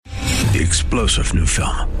The explosive new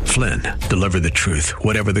film, Flynn, deliver the truth,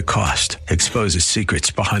 whatever the cost, exposes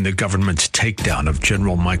secrets behind the government's takedown of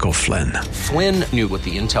General Michael Flynn. Flynn knew what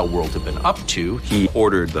the intel world had been up to. He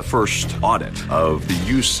ordered the first audit of the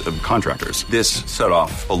use of contractors. This set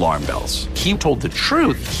off alarm bells. He told the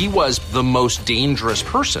truth. He was the most dangerous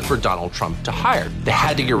person for Donald Trump to hire. They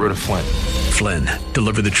had to get rid of Flynn. Flynn,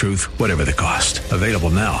 deliver the truth, whatever the cost. Available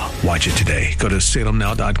now. Watch it today. Go to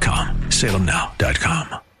salemnow.com.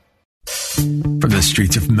 salemnow.com. From the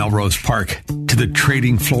streets of Melrose Park to the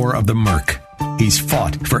trading floor of the Merc, he's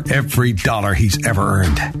fought for every dollar he's ever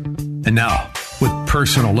earned. And now, with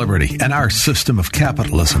personal liberty and our system of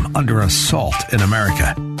capitalism under assault in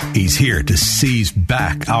America, he's here to seize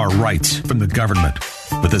back our rights from the government.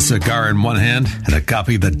 With a cigar in one hand and a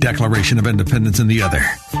copy of the Declaration of Independence in the other,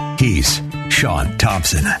 he's Sean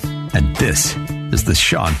Thompson. And this is the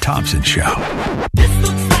Sean Thompson Show. This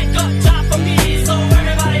looks like a job for me, so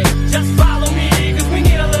everybody just follow me, because we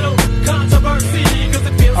need a little controversy, because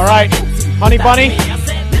it feels. All right, Honey Bunny,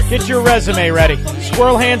 get your resume ready.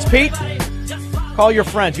 Squirrel Hands Pete, call your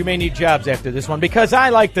friends. You may need jobs after this one, because I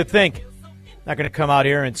like to think, I'm not going to come out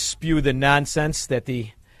here and spew the nonsense that the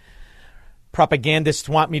propagandists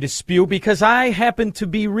want me to spew, because I happen to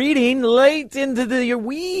be reading late into the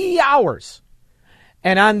wee hours.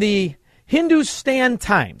 And on the Hindustan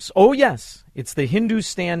Times, oh yes, it's the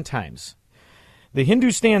Hindustan Times. The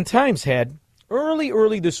Hindustan Times had,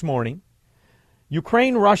 early this morning,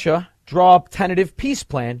 Ukraine-Russia draw up tentative peace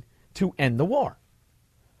plan to end the war.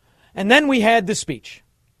 And then we had the speech.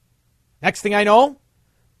 Next thing I know,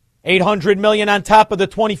 $800 million on top of the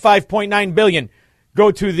 $25.9 billion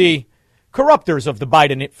go to the corruptors of the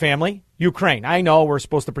Biden family, Ukraine. I know we're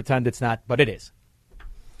supposed to pretend it's not, but it is.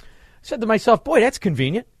 I said to myself, boy, that's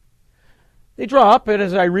convenient. They draw up, and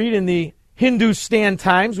as I read in the Hindustan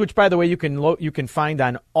Times, which, by the way, you can find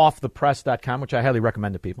on offthepress.com, which I highly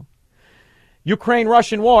recommend to people.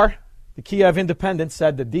 Ukraine-Russian war, the Kiev Independent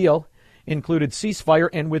said the deal included ceasefire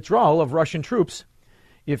and withdrawal of Russian troops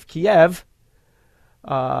if Kiev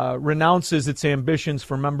renounces its ambitions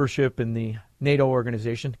for membership in the NATO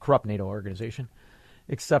organization, corrupt NATO organization,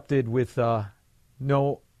 accepted with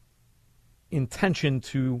no intention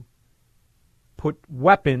to put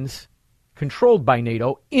weapons controlled by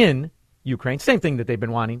NATO in Ukraine. Same thing that they've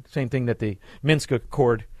been wanting, same thing that the Minsk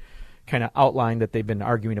Accord kind of outlined that they've been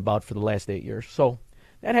arguing about for the last 8 years. So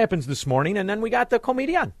that happens this morning, and then we got the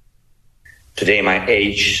comedian. Today my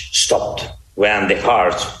age stopped when the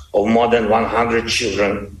hearts of more than 100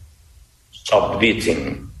 children stopped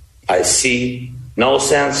beating. I see no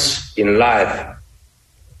sense in life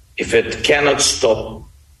if it cannot stop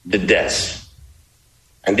the death.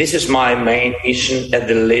 And this is my main mission as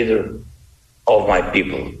the leader of my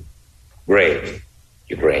people, great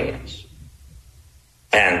Ukrainians.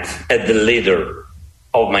 And as the leader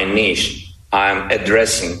of my nation, I'm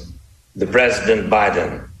addressing the President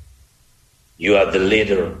Biden. You are the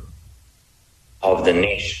leader of the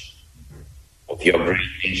nation, of your great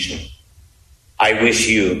nation. I wish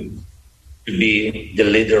you to be the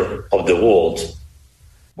leader of the world.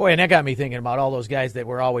 Boy, and that got me thinking about all those guys that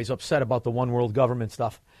were always upset about the one world government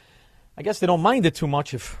stuff. I guess they don't mind it too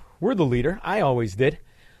much if we're the leader. I always did.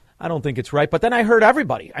 I don't think it's right. But then I heard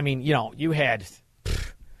everybody. I mean, you know, you had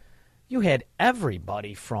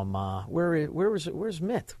everybody from where's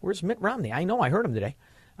Mitt? Where's Mitt Romney? I know I heard him today.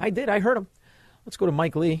 I heard him. Let's go to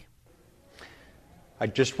Mike Lee. I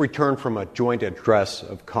just returned from a joint address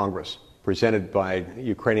of Congress presented by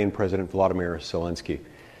Ukrainian President Volodymyr Zelensky.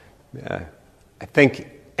 I think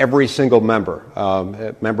every single member,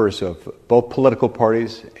 members of both political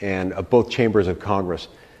parties and of both chambers of Congress,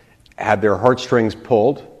 had their heartstrings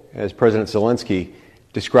pulled as President Zelensky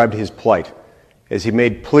described his plight, as he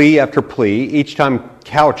made plea after plea, each time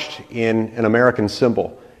couched in an American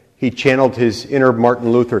symbol. He channeled his inner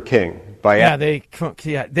Martin Luther King.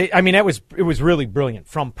 It was really brilliant.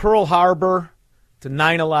 From Pearl Harbor to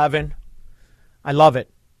 9/11, I love it.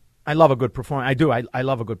 I love a good performance. I do. I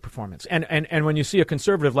love a good performance. And when you see a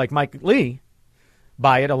conservative like Mike Lee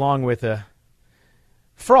buy it, along with a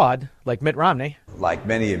fraud like Mitt Romney. Like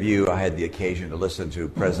many of you, I had the occasion to listen to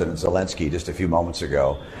President Zelensky just a few moments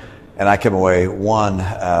ago, and I came away,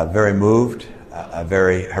 very moved, a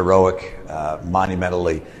very heroic,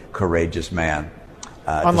 monumentally courageous man.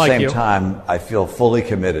 At the same time, I feel fully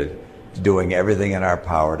committed to doing everything in our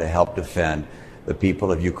power to help defend the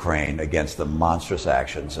people of Ukraine against the monstrous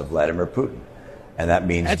actions of Vladimir Putin. And that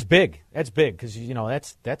means... That's big. That's big because, you know,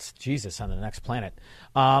 that's Jesus on the next planet.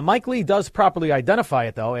 Mike Lee does properly identify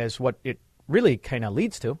it, though, as what it really kind of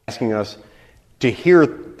leads to. Asking us to hear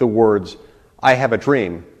the words, I have a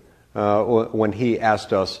dream, when he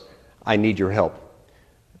asked us, I need your help.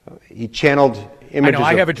 He channeled images.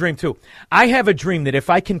 I have a dream, too. I have a dream that if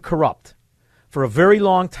I can corrupt for a very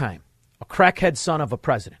long time a crackhead son of a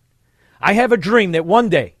president, I have a dream that one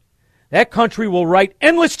day that country will write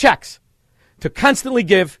endless checks to constantly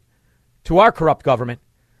give to our corrupt government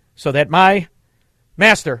so that my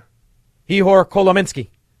master, Ihor Kolominsky,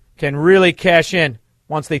 can really cash in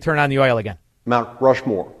once they turn on the oil again. Mount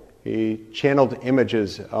Rushmore. He channeled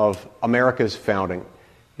images of America's founding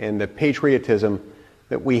and the patriotism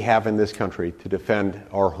that we have in this country to defend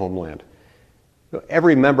our homeland.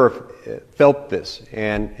 Every member felt this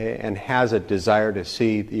and has a desire to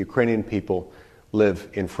see the Ukrainian people live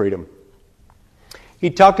in freedom. He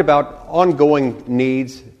talked about ongoing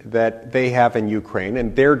needs that they have in Ukraine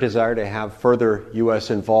and their desire to have further U.S.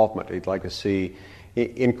 involvement. He'd like to see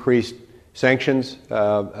increased sanctions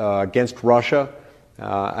against Russia.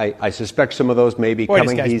 I suspect some of those may be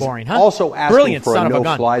coming. He's boring, huh? Also asking for a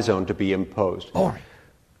no-fly zone to be imposed. Boring.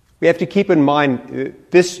 We have to keep in mind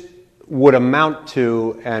this would amount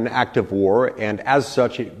to an act of war, and as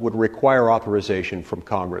such, it would require authorization from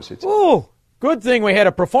Congress. Ooh, good thing we had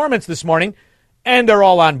a performance this morning, and they're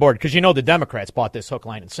all on board, because you know the Democrats bought this hook,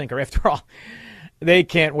 line, and sinker. After all, they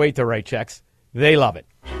can't wait to write checks. They love it.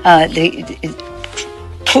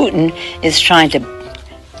 Putin is trying to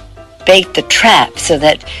bait the trap so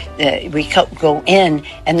that we go in,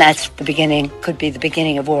 and that's the beginning, could be the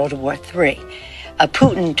beginning of World War III.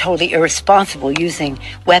 Putin totally irresponsible using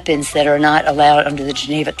weapons that are not allowed under the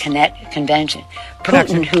Geneva Convention.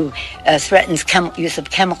 Putin who threatens use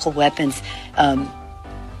of chemical weapons,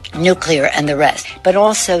 nuclear and the rest. But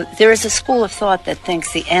also there is a school of thought that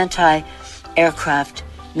thinks the anti-aircraft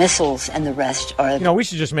missiles and the rest are... we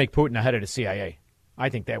should just make Putin the head of the CIA. I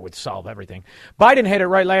think that would solve everything. Biden had it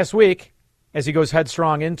right last week as he goes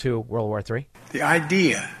headstrong into World War III. The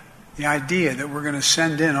idea that we're going to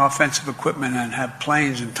send in offensive equipment and have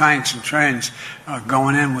planes and tanks and trains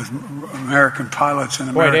going in with American pilots and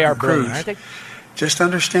American crews. Aren't they? Just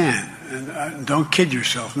understand, and don't kid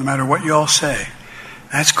yourself, no matter what you all say,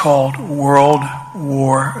 that's called World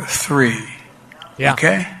War III. Yeah.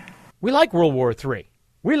 Okay? We like World War III.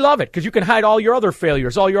 We love it because you can hide all your other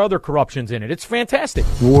failures, all your other corruptions in it. It's fantastic.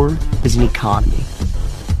 War is an economy.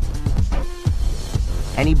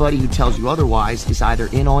 Anybody who tells you otherwise is either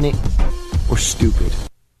in on it or stupid.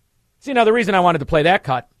 See, now the reason I wanted to play that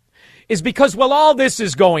cut is because while all this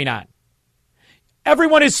is going on,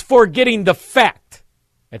 everyone is forgetting the fact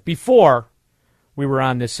that before we were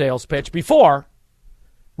on this sales pitch, before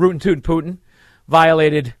Rootin' Tootin' Putin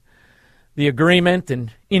violated the agreement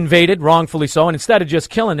and invaded, wrongfully so, and instead of just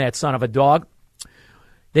killing that son of a dog,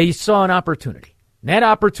 they saw an opportunity. And that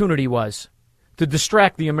opportunity was to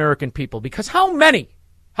distract the American people. Because how many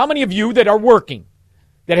of you that are working,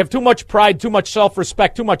 that have too much pride, too much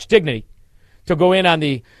self-respect, too much dignity to go in on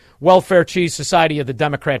the welfare cheese society of the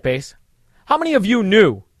Democrat base, how many of you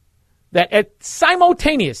knew that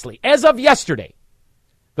simultaneously, as of yesterday,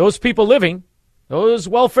 those people living, those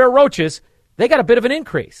welfare roaches, they got a bit of an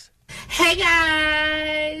increase? Hey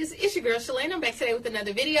guys, it's your girl Shalane. I'm back today with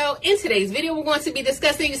another video. In today's video, we're going to be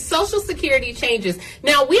discussing Social Security changes.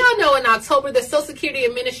 Now, we all know in October, the Social Security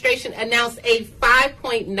Administration announced a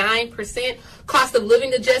 5.9% cost of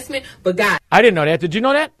living adjustment, but guys, I didn't know that. Did you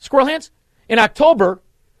know that, Squirrel Hands? In October,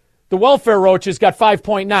 the welfare roaches got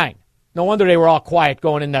 5.9. No wonder they were all quiet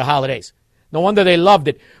going into the holidays. No wonder they loved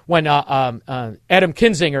it when Adam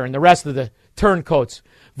Kinzinger and the rest of the turncoats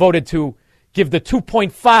voted to give the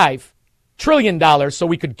 $2.5 trillion so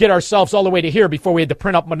we could get ourselves all the way to here before we had to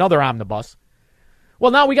print up another omnibus.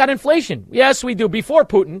 Well, now we got inflation. Yes, we do. Before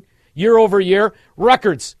Putin, year over year,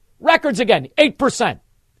 records again, 8%.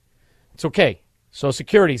 It's okay. Social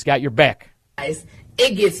Security's got your back. Guys,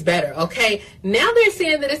 it gets better, okay? Now they're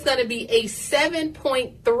saying that it's going to be a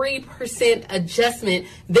 7.3% adjustment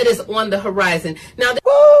that is on the horizon. Now,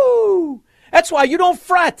 woo! That's why you don't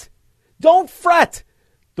fret. Don't fret.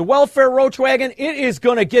 The welfare roach wagon, it is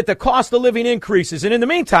going to get the cost of living increases. And in the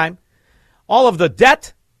meantime, all of the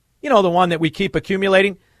debt, the one that we keep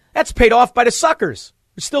accumulating, that's paid off by the suckers.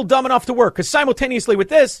 We're still dumb enough to work. Because simultaneously with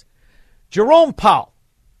this, Jerome Powell,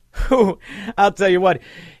 who, I'll tell you what,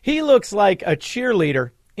 he looks like a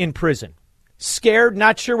cheerleader in prison. Scared,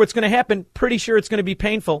 not sure what's going to happen, pretty sure it's going to be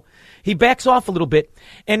painful. He backs off a little bit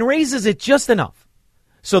and raises it just enough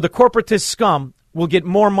so the corporatist scum will get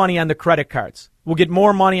more money on the credit cards. We'll get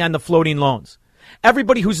more money on the floating loans.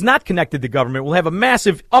 Everybody who's not connected to government will have a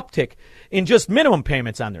massive uptick in just minimum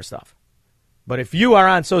payments on their stuff. But if you are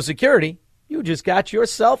on Social Security, you just got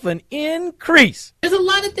yourself an increase. There's a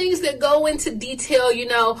lot of things that go into detail,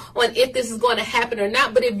 on if this is going to happen or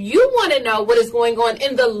not. But if you want to know what is going on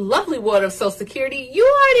in the lovely world of Social Security, you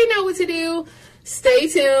already know what to do. Stay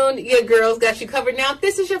tuned. Your girls got you covered. Now, if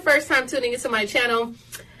this is your first time tuning into my channel,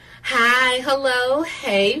 hi, hello,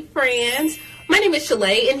 hey, friends. My name is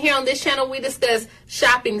Shalay, and here on this channel, we discuss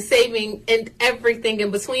shopping, saving, and everything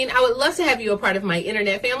in between. I would love to have you a part of my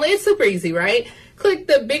internet family. It's super easy, right? Click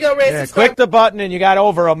the big old red subscribe. Click the button, and you got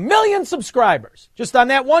over 1 million subscribers just on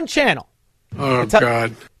that one channel. Oh,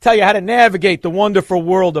 God. Tell you how to navigate the wonderful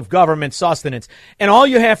world of government sustenance. And all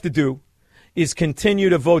you have to do is continue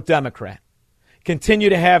to vote Democrat. Continue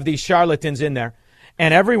to have these charlatans in there.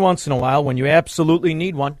 And every once in a while, when you absolutely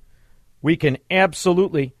need one, we can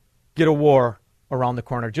absolutely get a war around the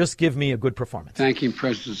corner. Just give me a good performance. Thanking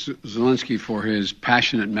President Zelensky for his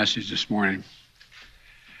passionate message this morning.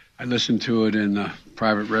 I listened to it in the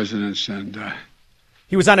private residence, and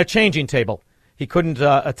he was on a changing table. He couldn't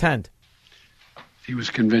attend. He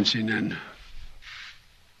was convincing and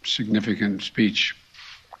significant speech.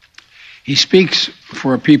 He speaks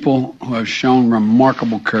for a people who have shown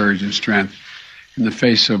remarkable courage and strength in the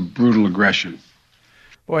face of brutal aggression.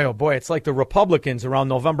 Boy, oh boy, it's like the Republicans around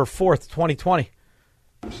November 4th, 2020.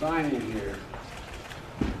 I'm signing here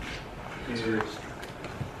is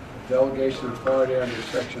delegation authority under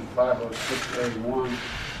Section 506A1 of the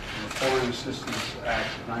Foreign Assistance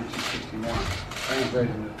Act of 1961,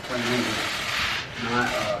 translated into plain English,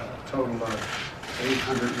 a total of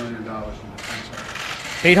 $800 million in defense art.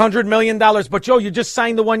 $800 million. But, Joe, you just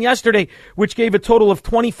signed the one yesterday, which gave a total of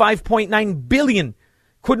 $25.9 billion.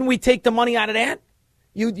 Couldn't we take the money out of that?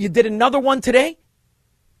 You did another one today?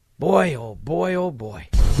 Boy, oh boy, oh boy.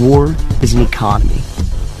 War is an economy.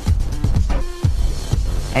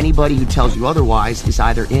 Anybody who tells you otherwise is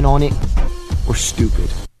either in on it or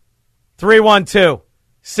stupid.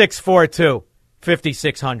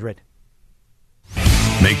 312-642-5600.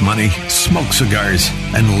 Make money, smoke cigars,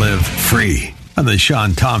 and live free on The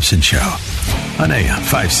Sean Thompson Show on AM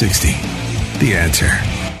 560. The Answer.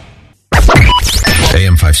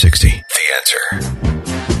 AM 560. The Answer.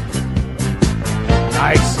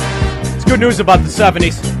 Nice. It's good news about the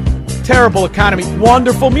 70s. Terrible economy.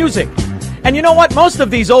 Wonderful music. And you know what? Most of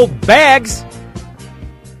these old bags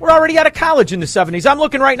were already out of college in the 70s. I'm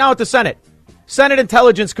looking right now at the Senate. Senate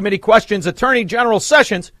Intelligence Committee questions Attorney General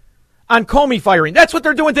Sessions on Comey firing. That's what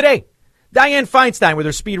they're doing today. Dianne Feinstein with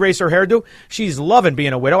her speed racer hairdo. She's loving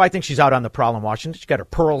being a widow. I think she's out on the prowl in Washington. She's got her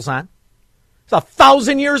pearls on. It's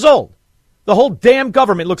 1,000 years old. The whole damn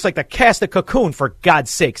government looks like the cast of Cocoon, for God's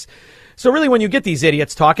sakes. So really, when you get these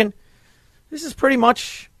idiots talking, this is pretty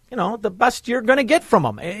much, the best you're going to get from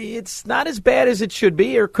them. It's not as bad as it should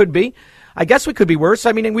be or could be. I guess we could be worse.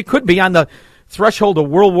 I mean, we could be on the threshold of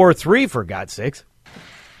World War III, for God's sakes.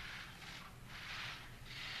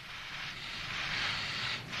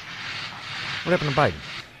 What happened to Biden?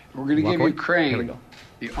 We're going to give Ukraine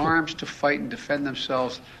the arms to fight and defend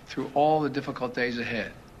themselves through all the difficult days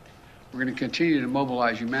ahead. We're going to continue to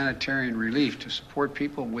mobilize humanitarian relief to support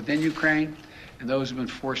people within Ukraine and those who have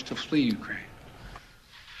been forced to flee Ukraine.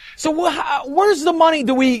 So where's the money?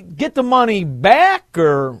 Do we get the money back,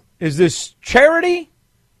 or is this charity?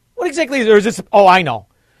 What exactly is this? Oh, I know.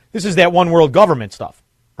 This is that one world government stuff,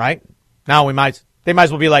 right? Now they might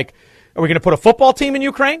as well be like, are we going to put a football team in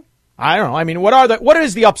Ukraine? I don't know. I mean, what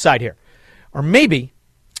is the upside here? Or maybe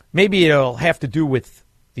it'll have to do with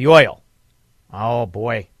the oil. Oh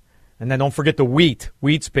boy. And then don't forget the wheat.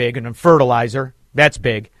 Wheat's big, and then fertilizer, that's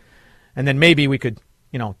big. And then maybe we could,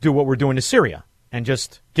 do what we're doing to Syria and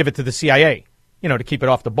just give it to the CIA, to keep it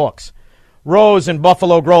off the books. Rose in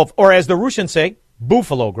Buffalo Grove, or as the Russians say,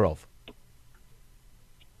 Buffalo Grove.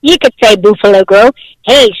 You could say Buffalo Grove.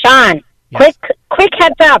 Hey, Sean, yes. quick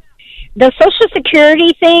heads up. The Social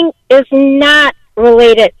Security thing is not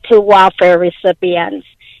related to welfare recipients.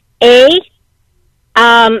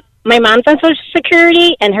 My mom's on Social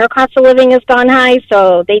Security, and her cost of living has gone high,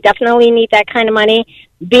 so they definitely need that kind of money.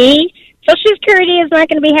 B, Social Security is not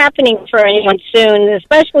going to be happening for anyone soon,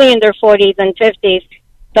 especially in their 40s and 50s.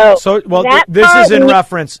 This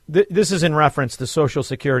is in reference to Social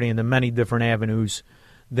Security and the many different avenues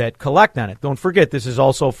that collect on it. Don't forget, this is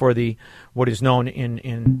also for what is known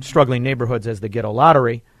in struggling neighborhoods as the ghetto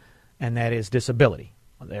lottery, and that is disability.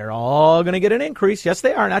 They're all going to get an increase. Yes,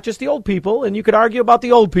 they are, not just the old people. And you could argue about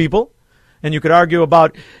the old people, and you could argue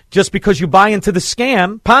about just because you buy into the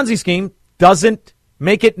scam, Ponzi scheme, doesn't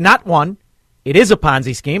make it not one. It is a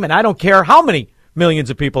Ponzi scheme, and I don't care how many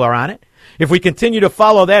millions of people are on it. If we continue to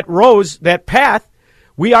follow that path,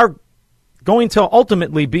 we are going to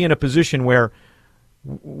ultimately be in a position where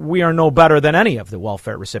we are no better than any of the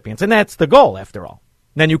welfare recipients. And that's the goal, after all.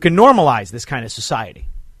 And then you can normalize this kind of society.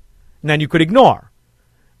 And then you could ignore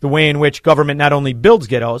the way in which government not only builds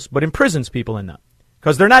ghettos, but imprisons people in them.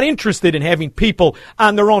 Because they're not interested in having people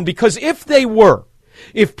on their own. Because if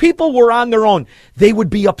people were on their own, they would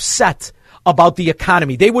be upset about the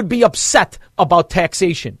economy. They would be upset about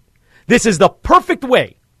taxation. This is the perfect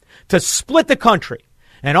way to split the country.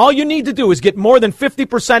 And all you need to do is get more than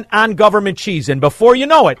 50% on government cheese. And before you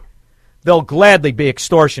know it, they'll gladly be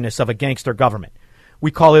extortionists of a gangster government. We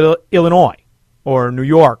call it Illinois or New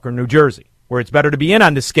York or New Jersey, where it's better to be in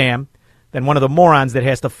on the scam than one of the morons that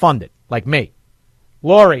has to fund it, like me.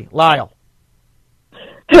 Lori, Lyle.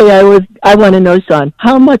 Hey, I want to know, Sean,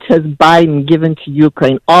 how much has Biden given to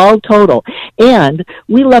Ukraine, all total? And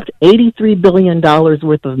we left $83 billion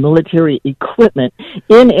worth of military equipment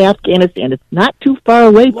in Afghanistan. It's not too far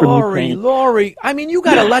away from Ukraine. Lori, I mean, you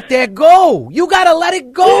got to let that go. You got to let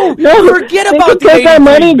it go. No, forget about the $83 billion. They can take our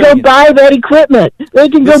money and go buy that equipment. They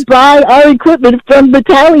can go buy our equipment from the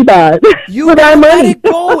Taliban with our money. Let it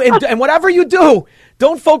go. And whatever you do,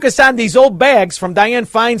 don't focus on these old bags from Dianne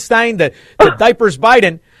Feinstein, the diapers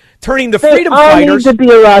Biden, turning the freedom fighters. They all need to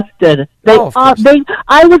be arrested.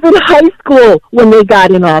 I was in high school when they got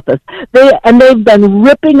in office. They've been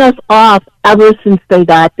ripping us off ever since they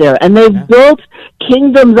got there. And they've built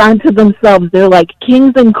kingdoms onto themselves. They're like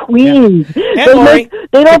kings and queens. Yeah.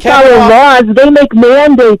 They don't follow laws. They make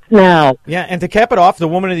mandates now. Yeah, and to cap it off, the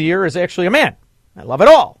Woman of the Year is actually a man. I love it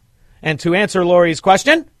all. And to answer Lori's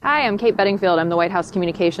question. Hi, I'm Kate Bedingfield. I'm the White House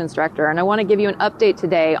Communications Director, and I want to give you an update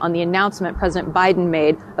today on the announcement President Biden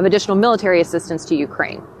made of additional military assistance to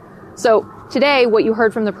Ukraine. So today, what you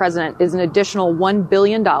heard from the president is an additional $1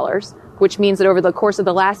 billion, which means that over the course of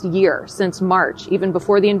the last year, since March, even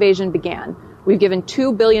before the invasion began, we've given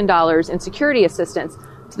 $2 billion in security assistance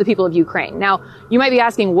to the people of Ukraine. Now, you might be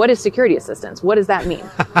asking, what is security assistance? What does that mean?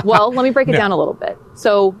 Well, let me break it down a little bit.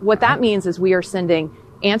 So what that means is we are sending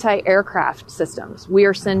anti-aircraft systems. We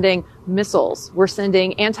are sending missiles. We're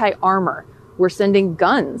sending anti-armor. We're sending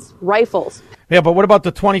guns, rifles. Yeah, but what about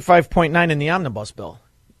the 25.9 in the omnibus bill?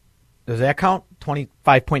 Does that count?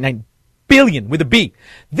 25.9 billion with a B.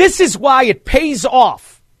 This is why it pays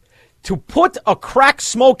off to put a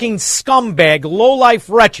crack-smoking scumbag, low-life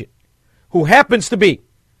wretched, who happens to be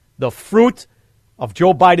the fruit of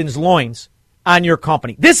Joe Biden's loins on your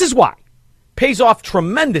company. This is why. Pays off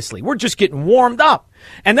tremendously. We're just getting warmed up.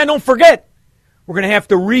 And then don't forget, we're going to have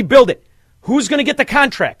to rebuild it. Who's going to get the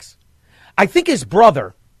contracts? I think his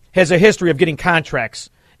brother has a history of getting contracts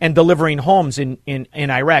and delivering homes in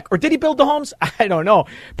Iraq. Or did he build the homes? I don't know.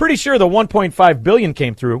 Pretty sure the $1.5 billion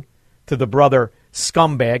came through to the brother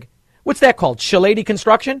scumbag. What's that called? Shillady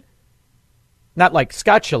Construction? Not like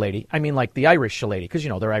Scott Shillady. I mean like the Irish Shillady, because,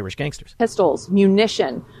 they're Irish gangsters. Pistols,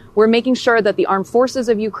 munition. We're making sure that the armed forces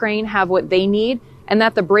of Ukraine have what they need and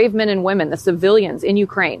that the brave men and women, the civilians in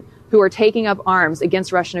Ukraine who are taking up arms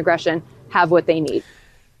against Russian aggression, have what they need.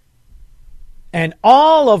 And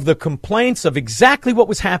all of the complaints of exactly what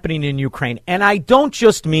was happening in Ukraine, and I don't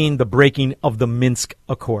just mean the breaking of the Minsk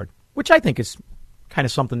Accord, which I think is kind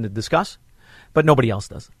of something to discuss, but nobody else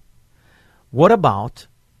does. What about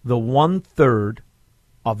the 1/3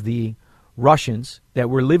 of the Russians that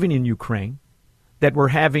were living in Ukraine, that were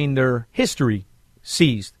having their history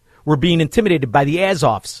seized, were being intimidated by the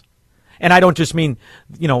Azovs? And I don't just mean,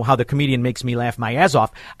 how the comedian makes me laugh my ass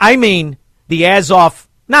off. I mean the Azov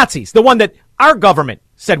Nazis, the one that our government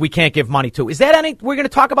said we can't give money to. Is that we're going to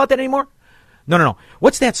talk about that anymore? No.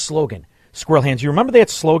 What's that slogan? Squirrel Hands, you remember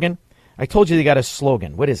that slogan? I told you they got a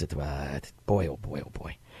slogan. What is it? Boy, oh boy, oh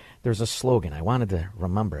boy. There's a slogan. I wanted to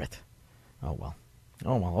remember it. Oh, well.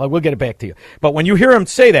 We'll get it back to you. But when you hear him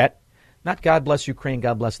say that, not God bless Ukraine,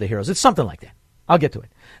 God bless the heroes. It's something like that. I'll get to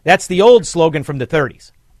it. That's the old slogan from the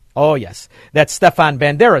 30s. Oh, yes. That's Stefan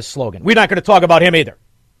Bandera's slogan. We're not going to talk about him either.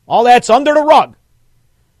 All that's under the rug.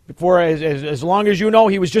 For as long as you know,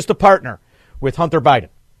 he was just a partner with Hunter Biden.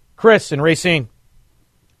 Chris and Racine.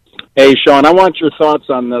 Hey, Sean, I want your thoughts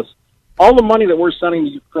on this. All the money that we're sending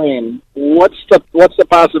to Ukraine, what's the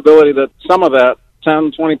possibility that some of that,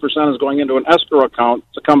 10, 20% is going into an escrow account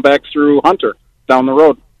to come back through Hunter down the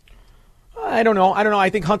road? I don't know. I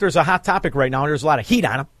think Hunter's a hot topic right now. There's a lot of heat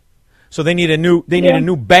on him. So they need a new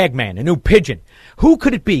bagman, a new pigeon. Who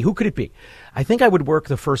could it be? I think I would work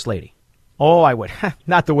the First Lady. Oh, I would.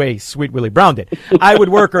 Not the way Sweet Willie Brown did. I would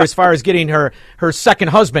work her as far as getting her second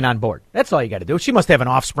husband on board. That's all you got to do. She must have an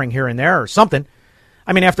offspring here and there or something.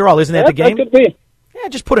 I mean, after all, isn't that the game? That could be. Yeah,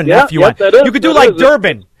 just put a nephew on. You could do like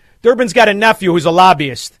Durbin. Durbin's got a nephew who's a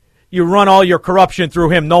lobbyist. You run all your corruption through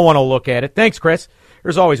him. No one will look at it. Thanks, Chris.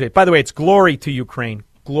 There's always wait. By the way, it's glory to Ukraine,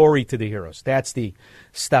 glory to the heroes. That's the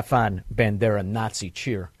Stefan Bandera Nazi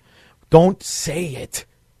cheer. Don't say it.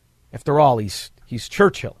 After all, he's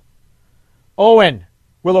Churchill. Owen,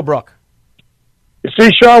 Willowbrook. You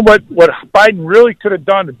see, Sean, what Biden really could have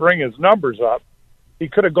done to bring his numbers up, he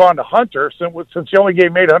could have gone to Hunter, since he only gave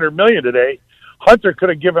him $800 million today. Hunter could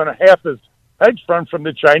have given half his hedge fund from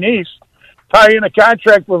the Chinese, tie in a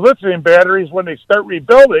contract with lithium batteries when they start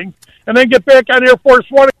rebuilding, and then get back on Air Force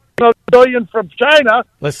One, $1 billion from China.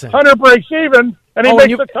 Listen, Hunter breaks even, and he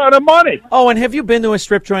makes a ton of money. Owen, have you been to a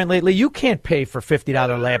strip joint lately? You can't pay for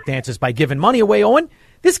 $50 lap dances by giving money away, Owen.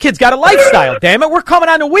 This kid's got a lifestyle, damn it. We're coming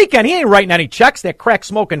on the weekend. He ain't writing any checks, that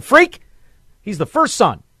crack-smoking freak. He's the first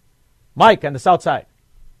son. Mike on the south side.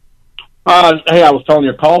 Hey, I was telling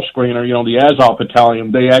your call screener, the Azov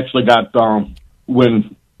Battalion, they actually got,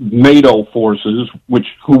 when NATO forces,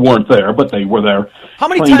 who weren't there, but they were there. How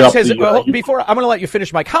many times has, before, I'm going to let you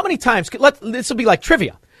finish, Mike. How many times, this will be like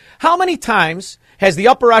trivia. How many times has the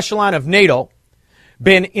upper echelon of NATO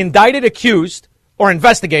been indicted, accused, or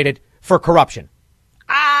investigated for corruption?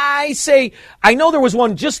 I say, I know there was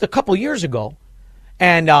one just a couple years ago,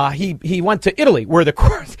 and he went to Italy, where the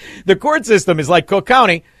court system is like Cook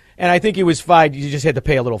County, and I think he was fined. You just had to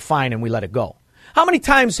pay a little fine, and we let it go. How many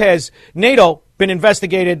times has NATO been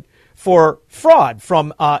investigated for fraud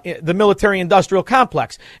from the military-industrial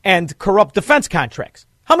complex and corrupt defense contracts?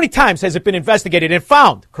 How many times has it been investigated and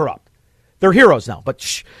found corrupt? They're heroes now,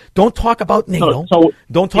 but don't talk about NATO.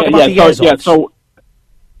 Don't talk about the Azov. So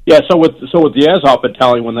with the Azov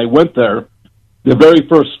Battalion, when they went there, the very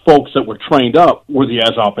first folks that were trained up were the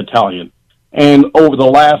Azov Battalion. And over the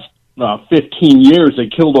last 15 years, they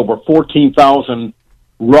killed over 14,000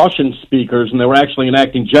 Russian speakers, and they were actually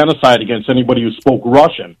enacting genocide against anybody who spoke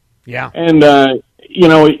Russian. Yeah. And,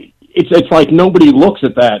 it's like nobody looks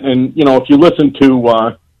at that. And, if you listen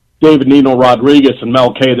to David Nino Rodriguez and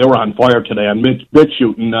Mel K, they were on fire today on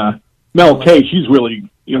BitChute. And Mel K, she's really,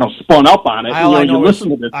 spun up on it. You listen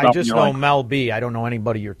to this I stuff, just know like, Mel B. I don't know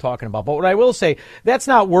anybody you're talking about. But what I will say, that's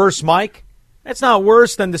not worse, Mike. That's not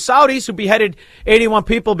worse than the Saudis who beheaded 81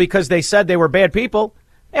 people because they said they were bad people.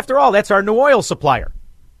 After all, that's our new oil supplier.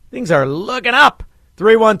 Things are looking up.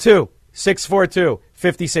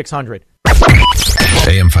 312-642-5600.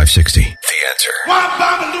 AM 560. The Answer.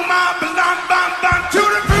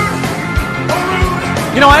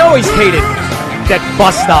 I always hated that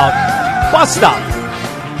bust out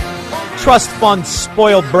trust fund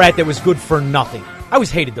spoiled brat that was good for nothing. I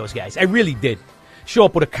always hated those guys. I really did. Show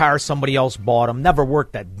up with a car somebody else bought them, never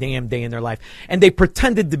worked that damn day in their life, and they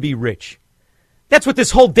pretended to be rich. That's what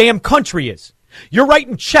this whole damn country is. You're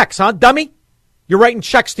writing checks, huh, dummy? You're writing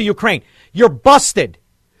checks to Ukraine. You're busted.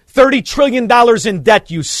 $30 trillion in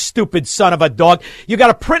debt, you stupid son of a dog. You got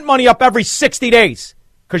to print money up every 60 days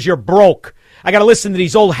because you're broke. I got to listen to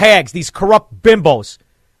these old hags, these corrupt bimbos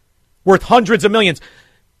worth hundreds of millions.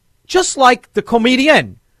 Just like the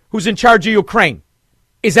comedian who's in charge of Ukraine.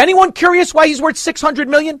 Is anyone curious why he's worth $600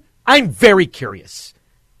 million? I'm very curious.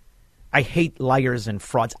 I hate liars and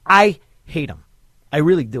frauds. I hate them. I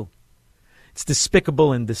really do. It's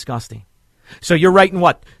despicable and disgusting. So you're writing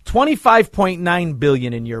what? $25.9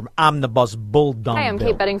 billion in your omnibus bull dumb Hi, I'm bill.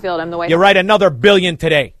 Kate Bedingfield. I'm the White You House. write another billion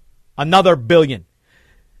today. Another billion.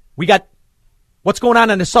 We got what's going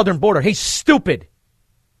on the southern border. Hey, stupid.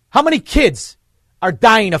 How many kids are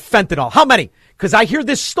dying of fentanyl? How many? Because I hear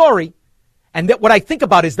this story, and that what I think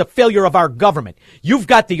about is the failure of our government. You've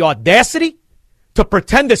got the audacity to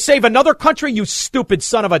pretend to save another country, you stupid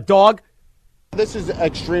son of a dog. This is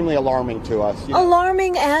extremely alarming to us.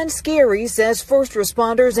 Alarming and scary, says first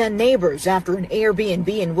responders and neighbors after an Airbnb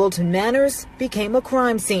in Wilton Manors became a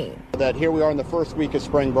crime scene. That here we are in the first week of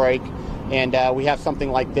spring break, and we have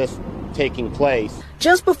something like this taking place.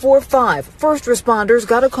 Just before 5, first responders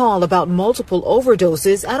got a call about multiple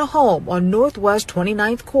overdoses at a home on Northwest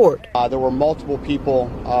 29th Court. There were multiple people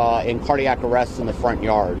in cardiac arrest in the front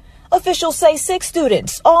yard. Officials say 6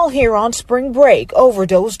 students, all here on spring break,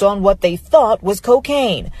 overdosed on what they thought was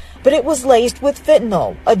cocaine, but it was laced with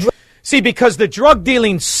fentanyl. See, because the drug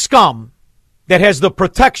dealing scum that has the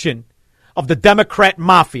protection of the Democrat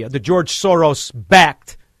mafia, the George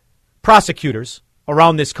Soros-backed prosecutors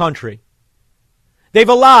around this country, they've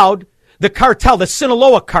allowed the cartel, the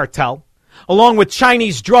Sinaloa cartel, along with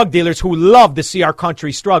Chinese drug dealers who love to see our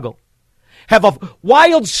country struggle, have a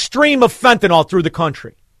wild stream of fentanyl through the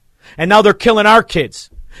country. And now they're killing our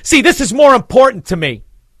kids. See, this is more important to me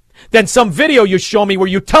than some video you show me where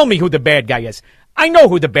you tell me who the bad guy is. I know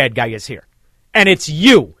who the bad guy is here. And it's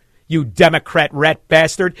you, you Democrat rat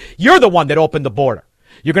bastard. You're the one that opened the border.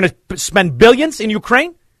 You're going to spend billions in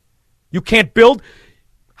Ukraine? You can't build.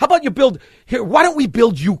 How about you build here? Why don't we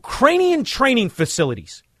build Ukrainian training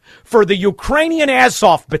facilities for the Ukrainian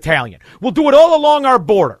Azov battalion? We'll do it all along our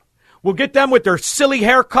border. We'll get them with their silly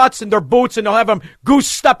haircuts and their boots, and they'll have them goose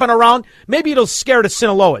stepping around. Maybe it'll scare the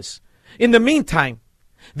Sinaloas. In the meantime,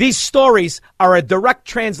 these stories are a direct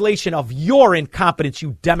translation of your incompetence,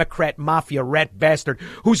 you Democrat mafia rat bastard,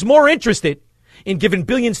 who's more interested in giving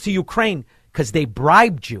billions to Ukraine because they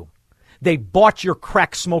bribed you. They bought your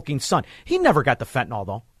crack-smoking son. He never got the fentanyl,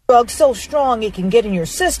 though. Drug so strong it can get in your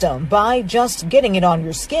system by just getting it on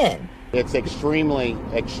your skin. It's extremely,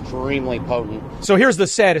 extremely potent. So here's the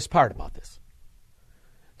saddest part about this.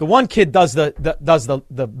 The one kid does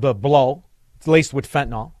the blow, it's laced with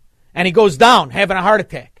fentanyl, and he goes down having a heart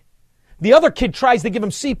attack. The other kid tries to give him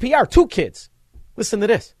CPR. 2 kids. Listen to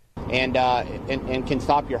this. And can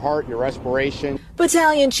stop your heart, your respiration.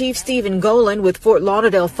 Battalion Chief Stephen Golan with Fort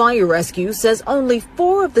Lauderdale Fire Rescue says only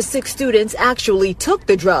 4 of the 6 students actually took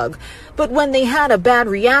the drug. But when they had a bad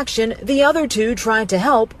reaction, the other 2 tried to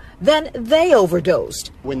help. Then they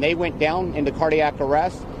overdosed. When they went down into cardiac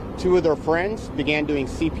arrest, 2 of their friends began doing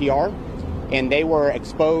CPR, and they were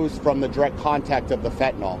exposed from the direct contact of the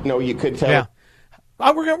fentanyl. No, you could tell. Yeah.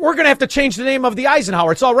 We're going to have to change the name of the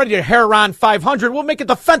Eisenhower. It's already a Heron 500. We'll make it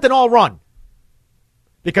the fentanyl run.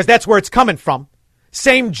 Because that's where it's coming from.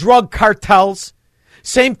 Same drug cartels,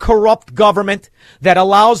 same corrupt government that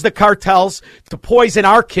allows the cartels to poison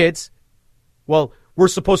our kids. Well, we're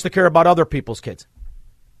supposed to care about other people's kids.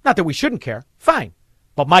 Not that we shouldn't care. Fine.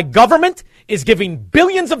 But my government is giving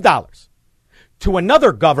billions of dollars to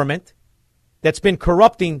another government that's been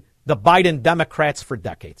corrupting the Biden Democrats for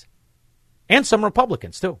decades. And some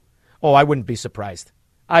Republicans, too. Oh, I wouldn't be surprised.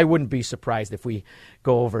 I wouldn't be surprised if we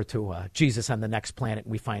go over to Jesus on the Next Planet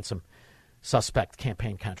and we find some suspect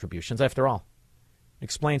campaign contributions. After all,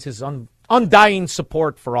 explains his undying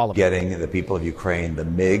support for all of it. Getting the people of Ukraine the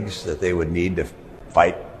MiGs that they would need to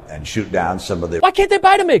fight and shoot down some of the... Why can't they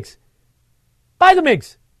buy the MiGs? Buy the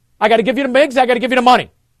MiGs. I got to give you the MiGs. I got to give you the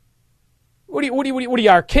money. What are you,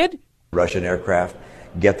 our kid? Russian aircraft.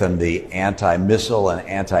 Get them the anti-missile and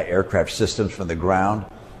anti-aircraft systems from the ground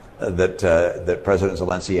that President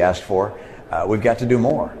Zelensky asked for. We've got to do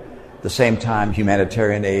more. At the same time,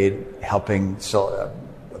 humanitarian aid, helping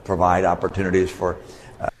provide opportunities for...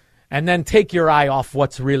 And then take your eye off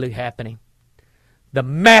what's really happening. The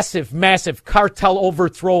massive, massive cartel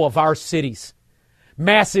overthrow of our cities.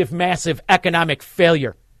 Massive, massive economic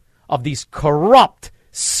failure of these corrupt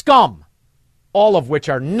scum, all of which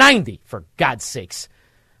are 90, for God's sakes.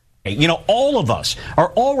 You know, all of us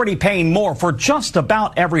are already paying more for just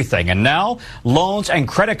about everything. And now loans and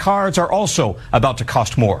credit cards are also about to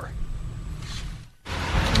cost more.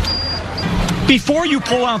 Before you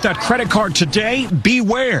pull out that credit card today,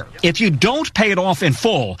 beware. If you don't pay it off in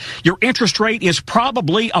full, your interest rate is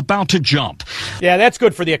probably about to jump. Yeah, that's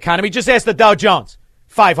good for the economy. Just ask the Dow Jones.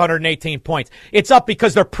 518 points. It's up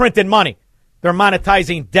because they're printing money. They're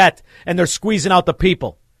monetizing debt, and they're squeezing out the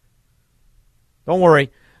people. Don't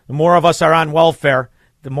worry. The more of us are on welfare,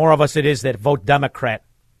 the more of us it is that vote Democrat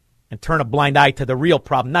and turn a blind eye to the real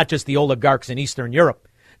problem, not just the oligarchs in Eastern Europe.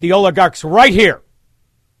 The oligarchs right here.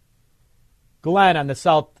 Glenn on the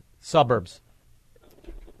south suburbs.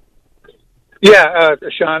 Yeah,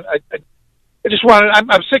 Sean, I just wanted,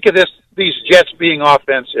 I'm sick of these jets being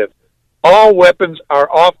offensive. All weapons are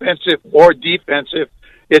offensive or defensive.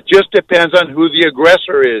 It just depends on who the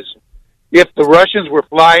aggressor is. If the Russians were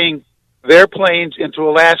flying their planes into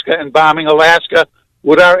Alaska and bombing Alaska,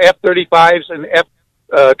 would our F-35s and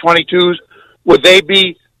F-22s, would they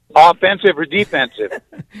be offensive or defensive?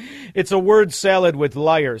 It's a word salad with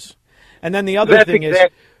liars. And then the other thing is,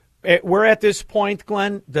 we're at this point,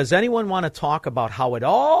 Glenn, does anyone want to talk about how it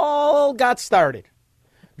all got started?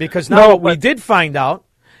 Because now what we did find out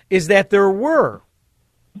is that there were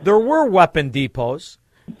weapon depots,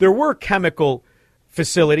 there were chemical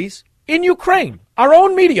facilities in Ukraine. Our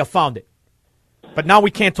own media found it. But now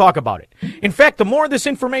we can't talk about it. In fact, the more this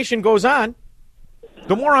information goes on,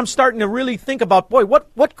 the more I'm starting to really think about, boy,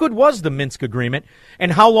 what good was the Minsk agreement,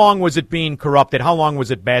 and how long was it being corrupted, how long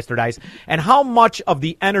was it bastardized, and how much of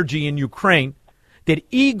the energy in Ukraine did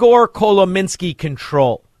Igor Kolominsky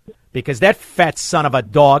control? Because that fat son of a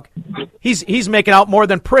dog, he's making out more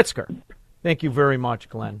than Pritzker. Thank you very much,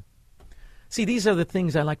 Glenn. See, these are the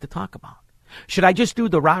things I like to talk about. Should I just do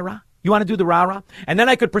the rah-rah? You want to do the rah-rah? And then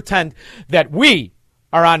I could pretend that we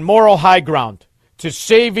are on moral high ground to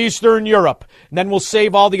save Eastern Europe, and then we'll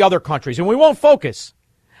save all the other countries. And we won't focus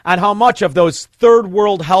on how much of those third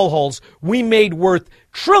world hellholes we made worth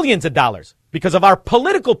trillions of dollars because of our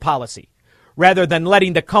political policy, rather than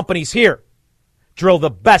letting the companies here drill the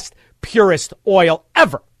best, purest oil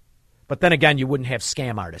ever But then again, you wouldn't have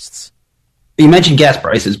scam artists. You mentioned gas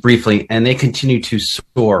prices briefly, and they continue to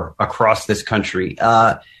soar across this country.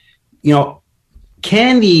 Can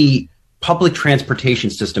the public transportation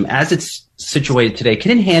system, as it's situated today,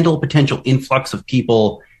 can it handle a potential influx of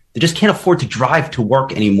people that just can't afford to drive to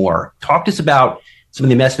work anymore? Talk to us about some of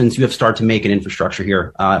the investments you have started to make in infrastructure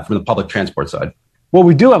here from the public transport side. Well,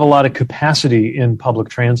 we do have a lot of capacity in public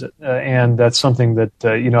transit, and that's something that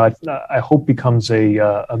I hope becomes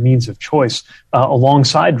a means of choice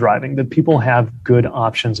alongside driving, that people have good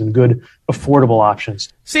options and good affordable options.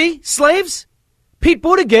 See, slaves? Pete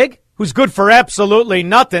Buttigieg, who's good for absolutely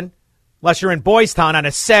nothing, unless you're in Boys Town on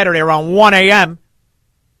a Saturday around 1 a.m.,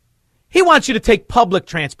 he wants you to take public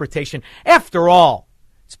transportation. After all,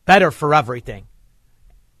 it's better for everything.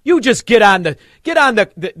 You just get on the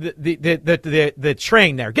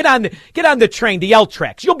train there. Get on the train, the L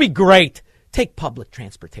tracks. You'll be great. Take public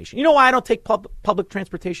transportation. You know why I don't take public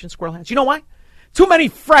transportation, Squirrel Hands? You know why? Too many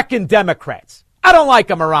frickin' Democrats. I don't like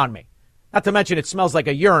them around me. Not to mention it smells like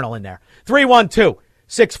a urinal in there.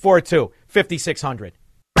 312-642-5600.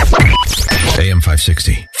 AM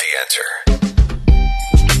 560. The Answer.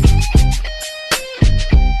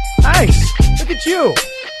 Nice. Look at you.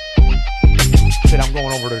 I'm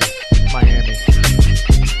going over to Miami.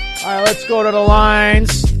 All right, let's go to the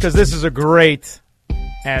lines because this is a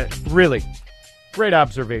really great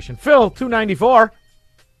observation. Phil, 294.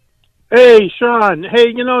 Hey, Sean. Hey,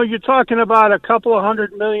 you're talking about a couple of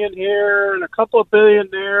 $100 million here and a couple of billion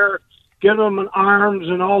there, give them arms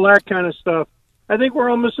and all that kind of stuff. I think we're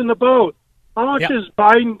all missing the boat. How much is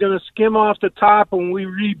Biden going to skim off the top when we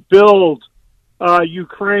rebuild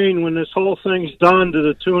Ukraine when this whole thing's done to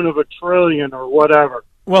the tune of $1 trillion or whatever?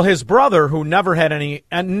 Well, his brother, who never had any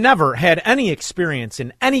experience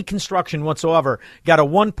in any construction whatsoever, got a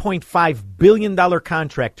 $1.5 billion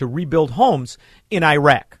contract to rebuild homes in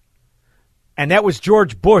Iraq. And that was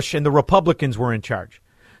George Bush, and the Republicans were in charge.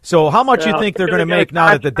 So how much you think they're going to make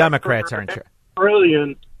now that the Democrats are in charge? $1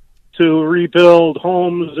 trillion to rebuild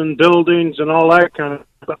homes and buildings and all that kind of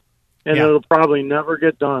stuff. And it'll probably never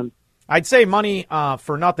get done. I'd say money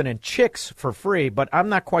for nothing and chicks for free, but I'm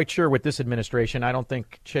not quite sure with this administration. I don't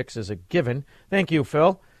think chicks is a given. Thank you,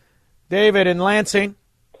 Phil. David in Lansing.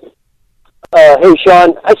 Hey,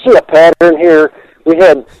 Sean, I see a pattern here. We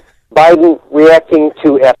had Biden reacting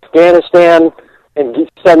to Afghanistan and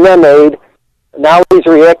send them aid. Now he's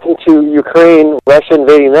reacting to Ukraine, Russia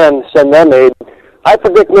invading them, send them aid. I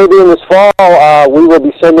predict maybe in this fall we will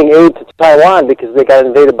be sending aid to Taiwan because they got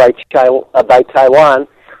invaded by Taiwan.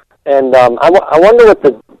 And I wonder what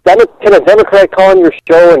can a Democrat call on your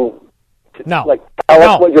show and tell us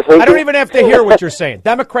what you're thinking? I don't even have to hear what you're saying.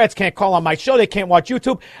 Democrats can't call on my show. They can't watch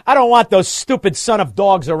YouTube. I don't want those stupid son of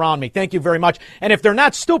dogs around me. Thank you very much. And if they're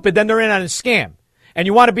not stupid, then they're in on a scam. And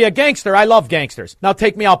you want to be a gangster? I love gangsters. Now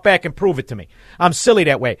take me out back and prove it to me. I'm silly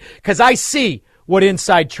that way because I see what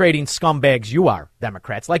inside trading scumbags you are,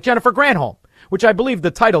 Democrats, like Jennifer Granholm, which I believe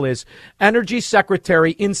the title is Energy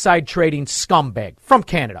Secretary Inside Trading Scumbag from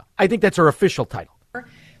Canada. I think that's her official title.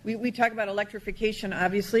 We talk about electrification,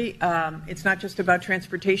 obviously. It's not just about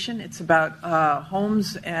transportation. It's about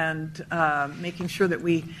homes and making sure that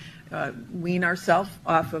we wean ourselves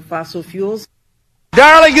off of fossil fuels.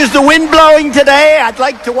 Darling, is the wind blowing today? I'd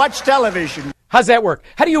like to watch television. How's that work?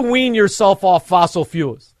 How do you wean yourself off fossil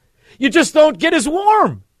fuels? You just don't get as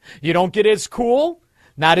warm. You don't get as cool,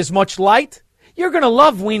 not as much light. You're going to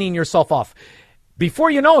love weaning yourself off. Before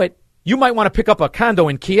you know it, you might want to pick up a condo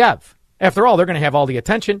in Kiev. After all, they're going to have all the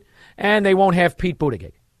attention, and they won't have Pete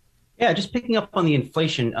Buttigieg. Yeah, just picking up on the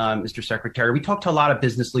inflation, Mr. Secretary, we talked to a lot of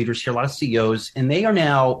business leaders here, a lot of CEOs, and they are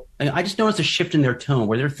now, I just noticed a shift in their tone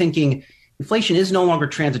where they're thinking inflation is no longer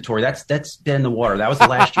transitory. That's dead in the water. That was the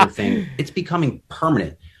last year thing. It's becoming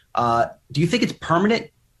permanent. Do you think it's permanent?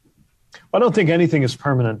 I don't think anything is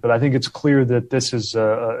permanent, but I think it's clear that this is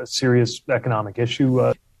a serious economic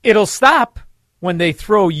issue. It'll stop when they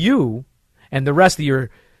throw you and the rest of your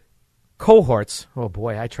cohorts. Oh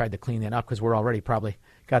boy, I tried to clean that up because we're already probably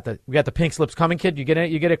we got the pink slips coming, kid. You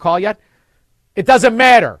get a call yet? It doesn't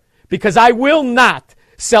matter because I will not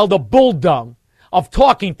sell the bull dung of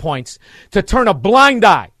talking points to turn a blind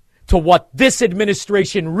eye to what this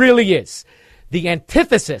administration really is. The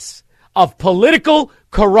antithesis of political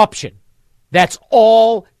corruption. That's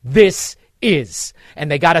all this is.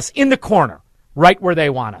 And they got us in the corner, right where they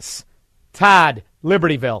want us. Todd,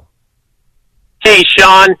 Libertyville. Hey,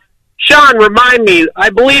 Sean. Sean, remind me, I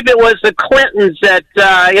believe it was the Clintons that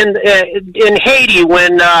in Haiti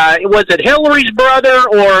when, was it Hillary's brother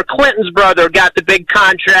or Clinton's brother got the big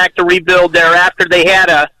contract to rebuild there after they had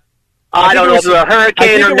a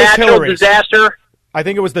hurricane or natural disaster? I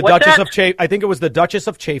think it was the What's Duchess that? of I think it was the Duchess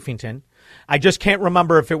of Chafington. I just can't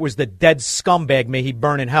remember if it was the dead scumbag, may he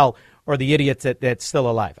burn in hell, or the idiot that's still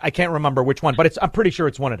alive. I can't remember which one, but I'm pretty sure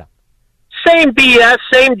it's one of them. Same BS,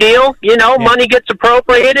 same deal. Money gets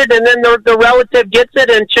appropriated, and then the relative gets it,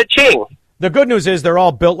 and cha-ching. The good news is they're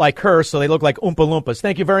all built like her, so they look like Oompa Loompas.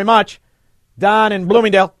 Thank you very much. Don in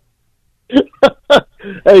Bloomingdale.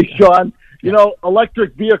 Hey, Sean.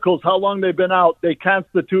 Electric vehicles, how long they've been out, they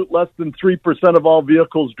constitute less than 3% of all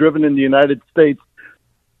vehicles driven in the United States.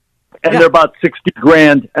 And they're about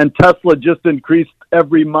 $60,000. And Tesla just increased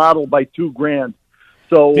every model by $2,000.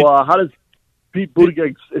 So how does Pete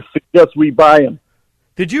Buttigieg suggest we buy them?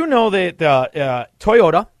 Did you know that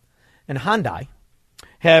Toyota and Hyundai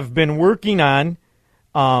have been working on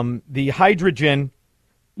the hydrogen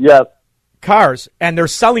cars, and they're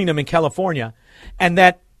selling them in California, and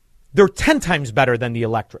that they're 10 times better than the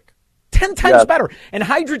electric. 10 times better. And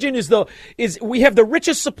hydrogen is we have the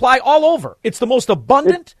richest supply all over. It's the most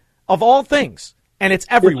abundant of all things, and it's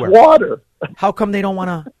everywhere. It's water. How come they don't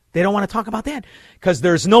want to talk about that? Because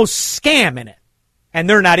there's no scam in it, and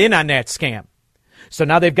they're not in on that scam. So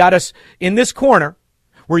now they've got us in this corner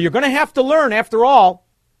where you're going to have to learn, after all,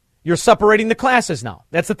 you're separating the classes now.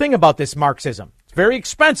 That's the thing about this Marxism. It's very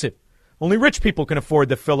expensive. Only rich people can afford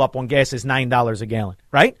to fill up when gas is $9 a gallon,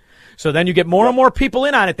 right? So then you get more and more people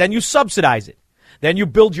in on it. Then you subsidize it. Then you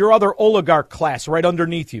build your other oligarch class right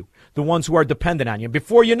underneath you, the ones who are dependent on you.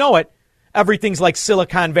 Before you know it, everything's like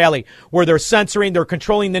Silicon Valley, where they're censoring, they're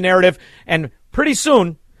controlling the narrative, and pretty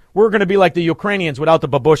soon we're going to be like the Ukrainians without the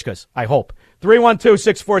babushkas, I hope.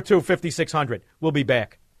 312-642-5600. We'll be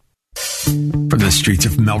back. From the streets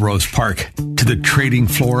of Melrose Park to the trading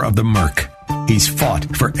floor of the Merc, he's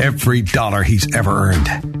fought for every dollar he's ever earned.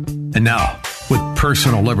 And now, with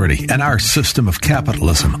personal liberty and our system of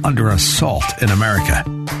capitalism under assault in America,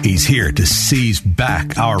 he's here to seize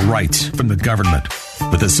back our rights from the government.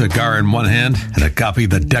 With a cigar in one hand and a copy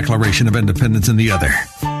of the Declaration of Independence in the other,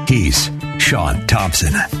 he's Sean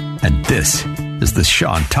Thompson. And this is the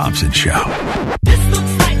Sean Thompson Show. This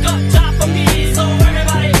looks like a job for me, so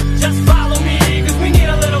everybody just follow me, 'cause we need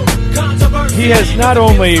a little controversy. He has not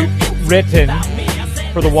only written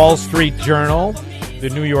for the Wall Street Journal, the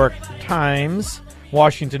New York Times,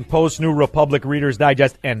 Washington Post, New Republic, Reader's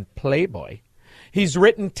Digest, and Playboy. He's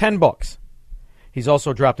written 10 books. He's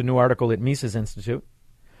also dropped a new article at Mises Institute.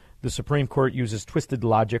 The Supreme Court uses twisted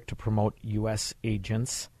logic to promote U.S.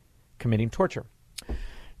 agents committing torture.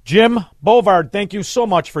 Jim Bovard, thank you so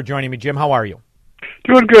much for joining me. Jim, how are you?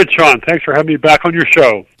 Doing good, Sean. Thanks for having me back on your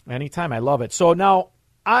show. Anytime. I love it. So now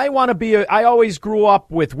I always grew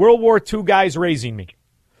up with World War II guys raising me.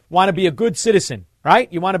 Want to be a good citizen,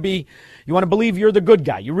 right? You want to believe you're the good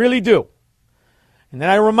guy. You really do. And then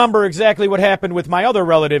I remember exactly what happened with my other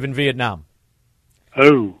relative in Vietnam.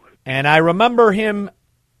 Oh. And I remember him,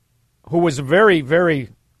 who was a very, very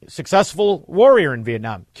successful warrior in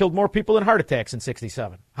Vietnam, killed more people in heart attacks in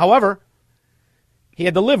 1967. However, he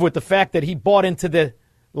had to live with the fact that he bought into the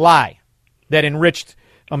lie that enriched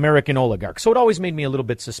American oligarchs. So it always made me a little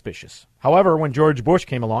bit suspicious. However, when George Bush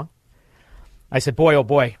came along, I said, boy, oh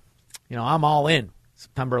boy, I'm all in.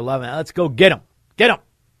 September 11th, let's go get him. Get him.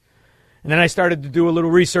 And then I started to do a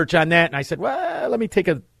little research on that, and I said, well, let me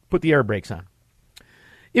put the air brakes on.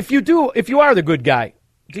 If you are the good guy,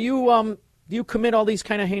 do you commit all these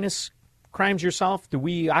kind of heinous crimes yourself? Do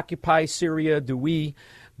we occupy Syria? Do we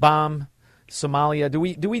bomb Somalia? Do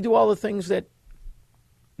we do all the things that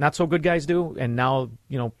not so good guys do, and now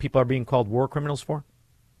people are being called war criminals for?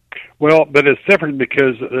 Well, but it's different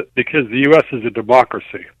because the U.S. is a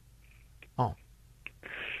democracy. Oh.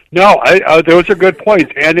 No, those are good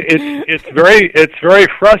points, and it's very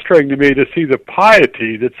frustrating to me to see the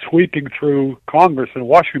piety that's sweeping through Congress in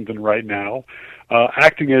Washington right now,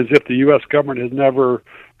 acting as if the U.S. government has never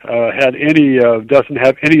doesn't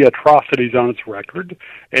have any atrocities on its record,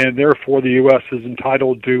 and therefore the U.S. is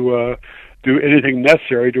entitled to do anything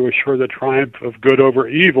necessary to assure the triumph of good over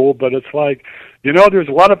evil. But it's like, there's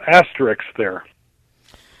a lot of asterisks there.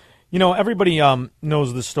 Everybody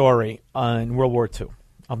knows the story in World War II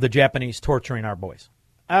of the Japanese torturing our boys.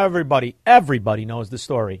 Everybody knows the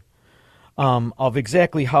story of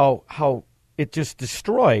exactly how it just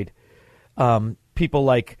destroyed people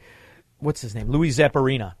like, what's his name? Louis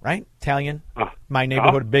Zapparina, right? Italian, My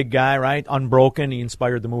Neighborhood Big Guy, right? Unbroken. He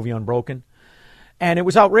inspired the movie Unbroken. And it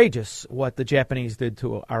was outrageous what the Japanese did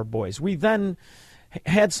to our boys. We then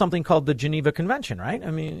had something called the Geneva Convention, right?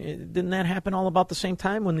 I mean, didn't that happen all about the same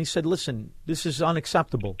time when they said, listen, this is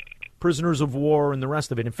unacceptable, prisoners of war and the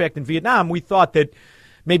rest of it? In fact, in Vietnam, we thought that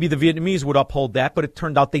maybe the Vietnamese would uphold that, but it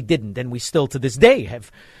turned out they didn't. And we still, to this day,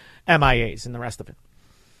 MIAs and the rest of it.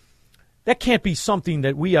 That can't be something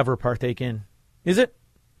that we ever partake in, is it?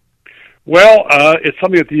 Well, it's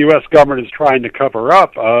something that the U.S. government is trying to cover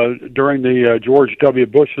up. During the George W.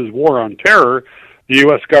 Bush's war on terror, the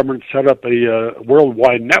U.S. government set up a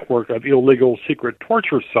worldwide network of illegal secret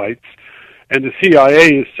torture sites, and the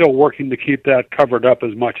CIA is still working to keep that covered up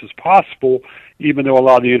as much as possible, even though a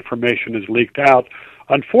lot of the information is leaked out.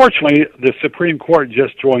 Unfortunately, the Supreme Court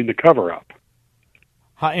just joined the cover-up.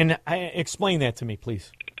 And explain that to me,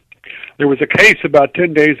 please. There was a case about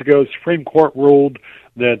 10 days ago. The Supreme Court ruled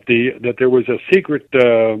that there was a secret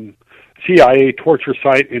CIA torture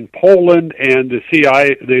site in Poland, and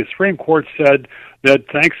the Supreme Court said that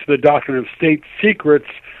thanks to the doctrine of state secrets,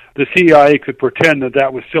 the CIA could pretend that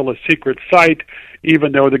that was still a secret site,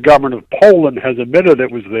 even though the government of Poland has admitted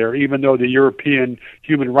it was there, even though the European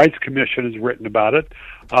Human Rights Commission has written about it.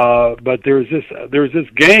 But there's this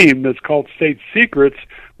game that's called state secrets,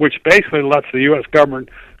 which basically lets the U.S. government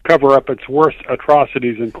cover up its worst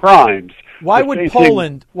atrocities and crimes. Why would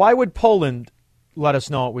Poland let us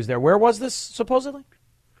know it was there? Where was this supposedly?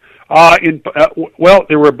 Well,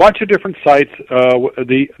 there were a bunch of different sites.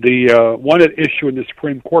 The one at issue in the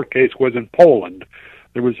Supreme Court case was in Poland.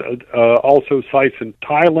 There was also sites in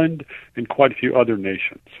Thailand and quite a few other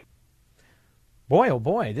nations. Boy, oh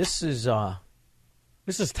boy, this is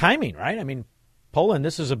timing, right? I mean, Poland.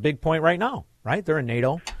 This is a big point right now, right? They're a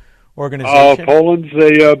NATO organization. Poland's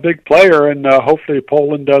a big player, and hopefully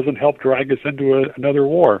Poland doesn't help drag us into another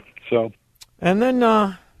war. So, and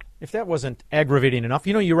then. If that wasn't aggravating enough,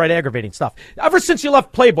 you write aggravating stuff. Ever since you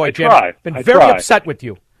left Playboy, Jim, I've been very upset with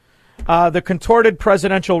you. The Contorted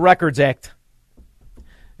Presidential Records Act.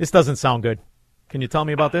 This doesn't sound good. Can you tell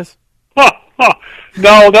me about this?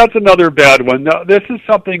 No, that's another bad one. No, this is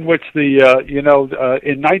something which in the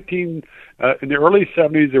early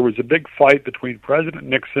 70s there was a big fight between President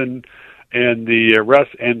Nixon and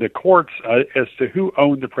the courts as to who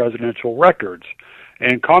owned the presidential records.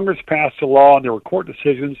 And Congress passed a law, and there were court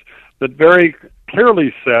decisions that very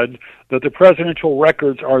clearly said that the presidential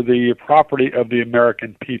records are the property of the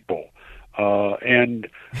American people.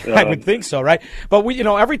 I would think so, right? But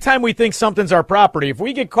every time we think something's our property, if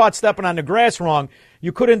we get caught stepping on the grass wrong,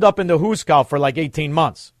 you could end up in the Hooskow for like 18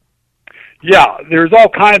 months. Yeah, there's all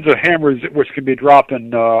kinds of hammers which can be dropped on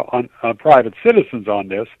private citizens on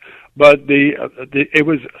this. But it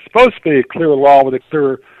was supposed to be a clear law with a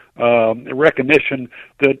clear recognition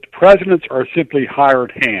that presidents are simply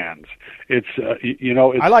hired hands. It's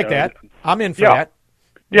I like that. I'm in for that.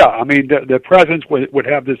 Yeah, I mean the presidents would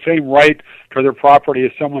have the same right to their property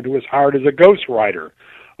as someone who was hired as a ghostwriter.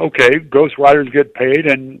 Okay, ghostwriters get paid,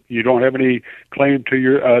 and you don't have any claim to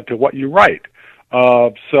your to what you write.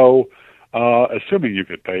 Assuming you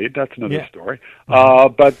get paid, that's another story.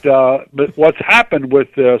 But what's happened with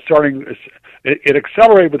starting it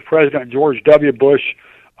accelerated with President George W. Bush.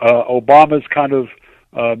 Obama's kind of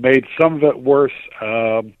made some of it worse,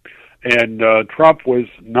 and Trump was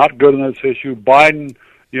not good on this issue. Biden,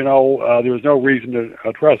 there was no reason to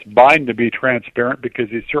trust Biden to be transparent because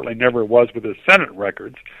he certainly never was with his Senate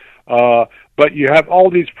records. But you have all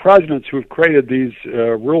these presidents who have created these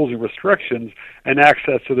rules and restrictions and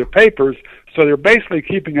access to their papers, so they're basically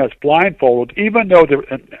keeping us blindfolded, even though,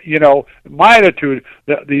 my attitude,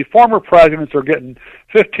 the former presidents are getting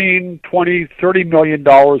 $15, $20, $30 million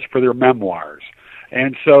for their memoirs.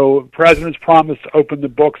 And so presidents promise to open the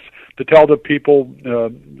books to tell the people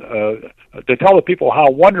how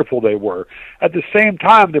wonderful they were. At the same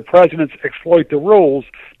time, the presidents exploit the rules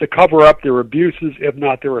to cover up their abuses, if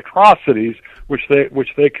not their atrocities, which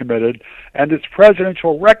they committed. And this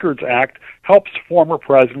Presidential Records Act helps former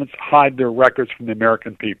presidents hide their records from the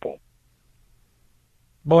American people.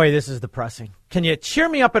 Boy, this is depressing. Can you cheer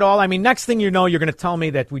me up at all? I mean, next thing you know, you're going to tell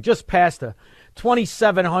me that we just passed a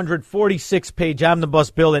 2,746-page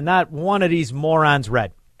omnibus bill that not one of these morons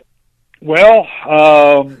read. Well,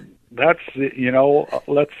 that's, I'm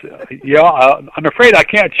afraid I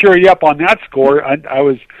can't cheer you up on that score. I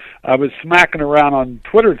was smacking around on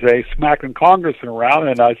Twitter today, smacking Congressmen around,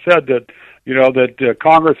 and I said that, that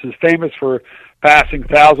Congress is famous for passing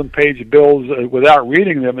 1,000-page bills without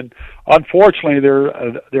reading them, and unfortunately,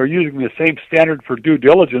 they're using the same standard for due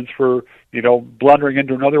diligence for blundering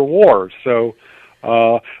into another war. So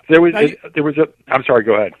there was a. I'm sorry.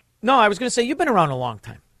 Go ahead. No, I was going to say you've been around a long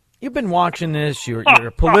time. You've been watching this. You're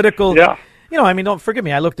a political. Yeah. Don't forgive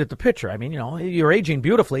me. I looked at the picture. I mean, you're aging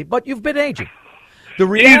beautifully, but you've been aging.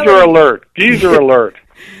 Geezer alert.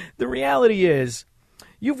 The reality is,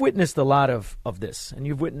 you've witnessed a lot of this, and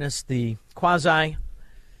you've witnessed the quasi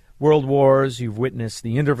world wars, you've witnessed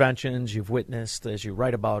the interventions, you've witnessed, as you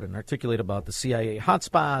write about and articulate about, the CIA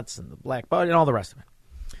hotspots and the black body and all the rest of it.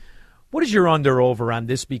 What is your under-over on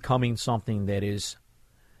this becoming something that is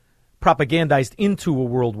propagandized into a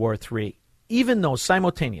World War III, even though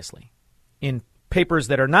simultaneously in papers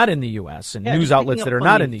that are not in the U.S. and news outlets that are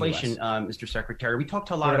not in the U.S. Mr. Secretary, we talked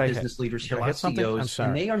to a lot of business leaders here, a lot of CEOs,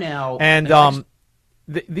 and they are now... And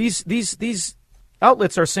these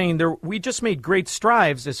outlets are saying we just made great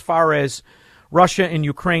strides as far as Russia and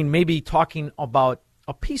Ukraine maybe talking about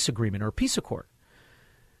a peace agreement or a peace accord.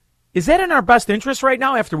 Is that in our best interest right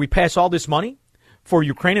now after we pass all this money for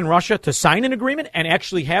Ukraine and Russia to sign an agreement and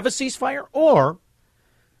actually have a ceasefire? Or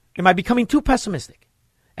am I becoming too pessimistic?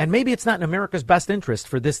 And maybe it's not in America's best interest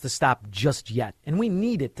for this to stop just yet, and we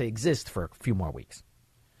need it to exist for a few more weeks.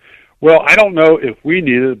 Well, I don't know if we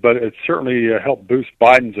need it, but it certainly helped boost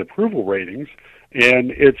Biden's approval ratings.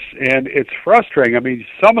 And it's frustrating. I mean,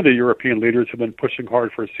 some of the European leaders have been pushing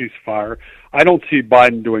hard for a ceasefire. I don't see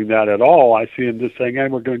Biden doing that at all. I see him just saying, hey,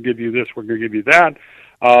 we're going to give you this, we're going to give you that.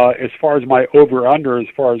 As far as my over-under, as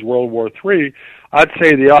far as World War III, I'd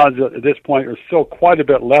say the odds at this point are still quite a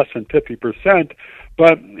bit less than 50%.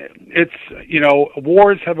 But it's,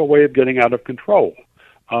 wars have a way of getting out of control.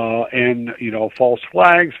 And, false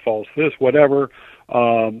flags, false this, whatever.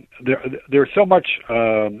 There's so much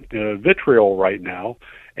vitriol right now,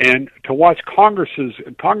 and to watch Congress's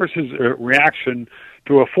reaction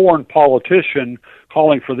to a foreign politician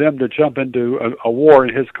calling for them to jump into a war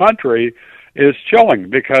in his country is chilling,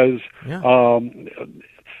 because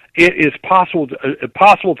it is possible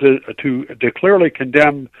to clearly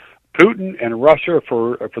condemn Putin and Russia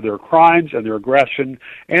for their crimes and their aggression,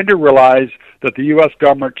 and to realize that the U.S.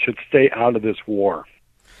 government should stay out of this war.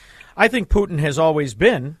 I think Putin has always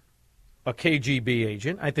been a KGB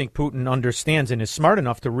agent. I think Putin understands and is smart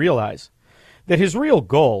enough to realize that his real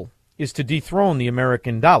goal is to dethrone the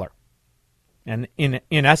American dollar and, in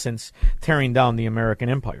essence, tearing down the American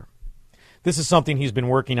empire. This is something he's been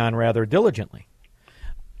working on rather diligently.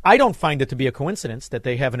 I don't find it to be a coincidence that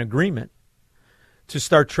they have an agreement to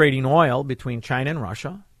start trading oil between China and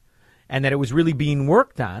Russia, and that it was really being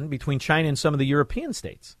worked on between China and some of the European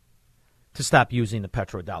states to stop using the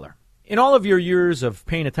petrodollar. In all of your years of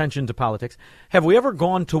paying attention to politics, have we ever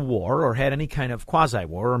gone to war or had any kind of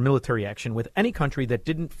quasi-war or military action with any country that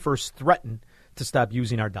didn't first threaten to stop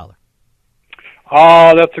using our dollar?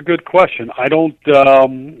 That's a good question. I don't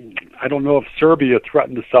know if Serbia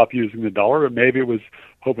threatened to stop using the dollar, but maybe it was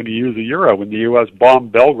hoping to use the euro when the U.S.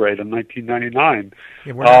 bombed Belgrade in 1999.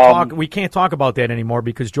 Yeah, we can't talk about that anymore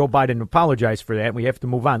because Joe Biden apologized for that. We have to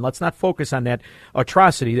move on. Let's not focus on that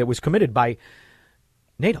atrocity that was committed by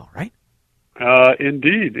NATO, right?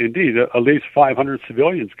 Indeed. At least 500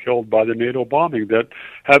 civilians killed by the NATO bombing that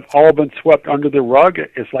have all been swept under the rug.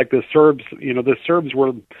 It's like the Serbs, the Serbs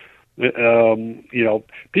were,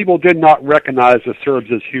 people did not recognize the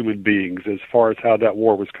Serbs as human beings as far as how that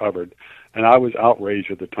war was covered. And I was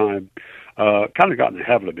outraged at the time. Kind of got in the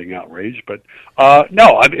habit of being outraged. But,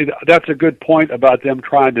 no, I mean, that's a good point about them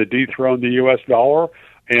trying to dethrone the U.S. dollar.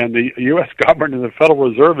 And the U.S. government and the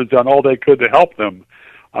Federal Reserve has done all they could to help them.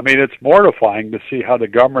 I mean, it's mortifying to see how the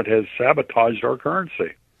government has sabotaged our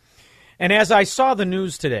currency. And as I saw the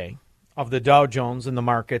news today of the Dow Jones and the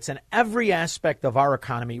markets and every aspect of our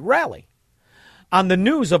economy rally on the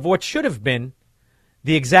news of what should have been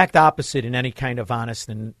the exact opposite in any kind of honest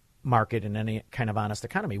market and any kind of honest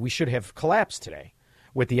economy, we should have collapsed today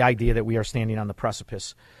with the idea that we are standing on the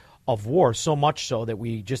precipice of war, so much so that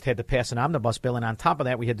we just had to pass an omnibus bill, and on top of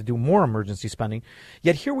that, we had to do more emergency spending.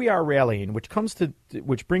 Yet here we are rallying,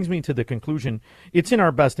 which brings me to the conclusion: it's in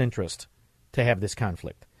our best interest to have this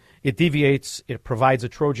conflict. It deviates, it provides a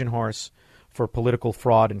Trojan horse for political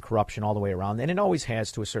fraud and corruption all the way around, and it always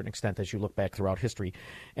has to a certain extent as you look back throughout history.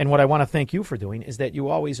 And what I want to thank you for doing is that you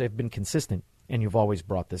always have been consistent, and you've always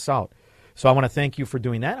brought this out. So I want to thank you for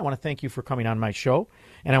doing that. I want to thank you for coming on my show,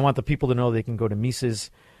 and I want the people to know they can go to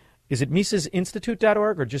Mises. Is it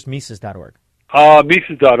MisesInstitute.org or just Mises.org?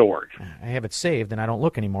 Mises.org. I have it saved, and I don't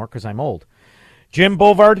look anymore because I'm old. Jim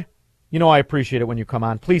Bovard, you know I appreciate it when you come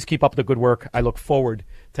on. Please keep up the good work. I look forward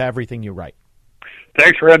to everything you write.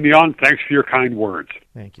 Thanks for having me on. Thanks for your kind words.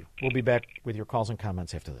 Thank you. We'll be back with your calls and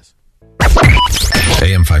comments after this.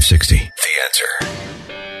 AM 560, The Answer.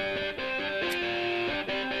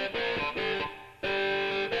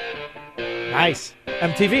 Nice.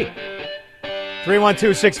 MTV.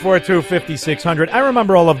 312-642-5600. I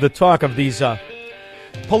remember all of the talk of these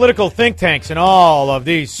political think tanks and all of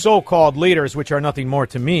these so-called leaders, which are nothing more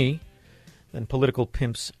to me than political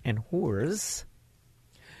pimps and whores,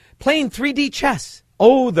 playing 3D chess.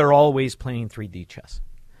 Oh, they're always playing 3D chess.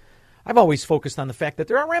 I've always focused on the fact that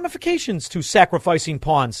there are ramifications to sacrificing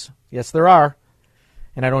pawns. Yes, there are.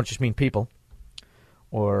 And I don't just mean people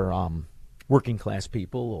or working class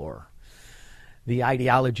people or the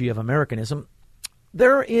ideology of Americanism.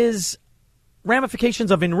 There is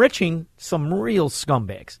ramifications of enriching some real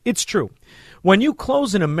scumbags. It's true. When you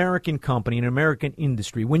close an American company, an American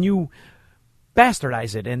industry, when you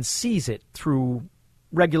bastardize it and seize it through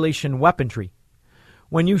regulation weaponry,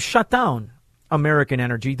 when you shut down American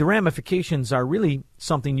energy, the ramifications are really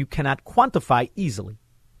something you cannot quantify easily.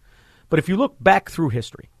 But if you look back through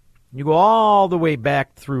history, you go all the way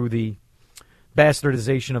back through the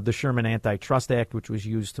bastardization of the Sherman Antitrust Act, which was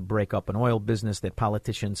used to break up an oil business that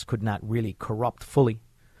politicians could not really corrupt fully,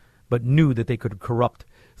 but knew that they could corrupt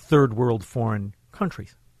third world foreign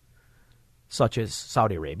countries, such as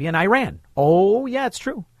Saudi Arabia and Iran. Oh, yeah, it's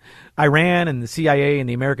true. Iran and the CIA and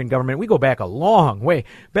the American government, we go back a long way,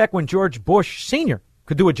 back when George Bush Sr.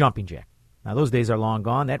 could do a jumping jack. Now, those days are long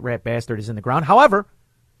gone. That rat bastard is in the ground. However,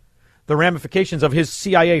 the ramifications of his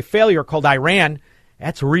CIA failure called Iran,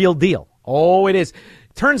 that's real deal. Oh, it is.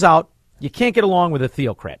 Turns out you can't get along with a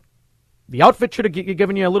theocrat. The outfit should have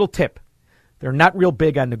given you a little tip. They're not real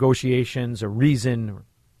big on negotiations or reason or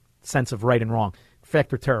sense of right and wrong. In fact,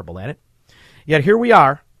 they're terrible at it. Yet here we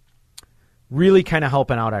are, really kind of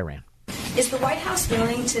helping out Iran. Is the White House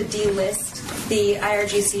willing to delist the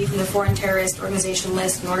IRGC from the foreign terrorist organization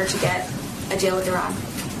list in order to get a deal with Iran?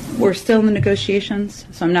 We're still in the negotiations,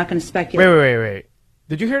 so I'm not going to speculate. Wait.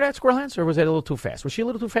 Did you hear that, Squirrel Hands, or was that a little too fast? Was she a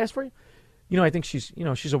little too fast for you? You know, I think she's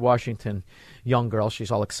a Washington young girl.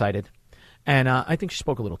 She's all excited. And I think she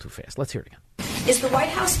spoke a little too fast. Let's hear it again. Is the White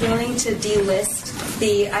House willing to delist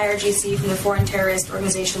the IRGC from the foreign terrorist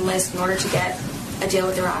organization list in order to get a deal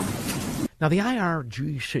with Iran? Now, the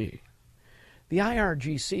IRGC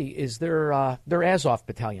is their Azov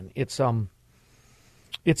battalion. It's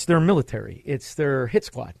their military. It's their hit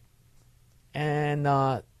squad. And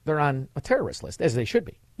they're on a terrorist list, as they should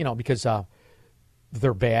be, because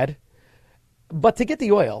they're bad. But to get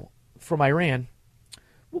the oil from Iran,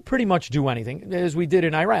 we'll pretty much do anything, as we did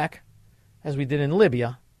in Iraq, as we did in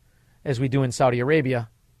Libya, as we do in Saudi Arabia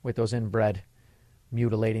with those inbred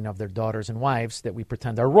mutilating of their daughters and wives that we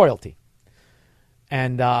pretend are royalty.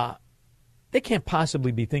 And they can't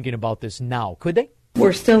possibly be thinking about this now, could they?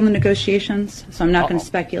 We're still in the negotiations, so I'm not going to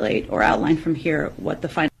speculate or outline from here what the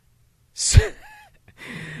final...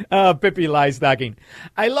 Pippi Liestocking.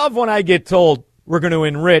 I love when I get told we're going to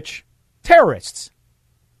enrich terrorists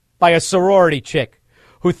by a sorority chick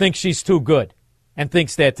who thinks she's too good and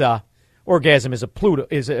thinks that Orgasm is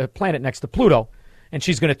a planet next to Pluto, and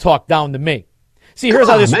she's going to talk down to me. See, here's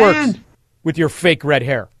how this works with your fake red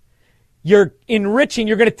hair. You're enriching.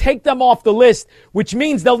 You're going to take them off the list, which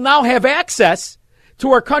means they'll now have access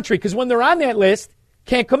to our country, because when they're on that list,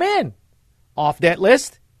 can't come in. Off that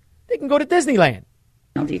list, they can go to Disneyland.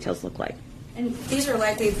 Details look like. And these are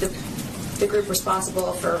likely the group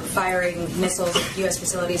responsible for firing missiles at U.S.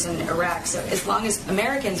 facilities in Iraq. So as long as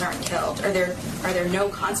Americans aren't killed, are there no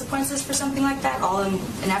consequences for something like that, all in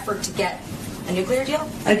an effort to get a nuclear deal?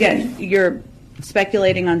 Again, you're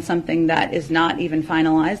speculating on something that is not even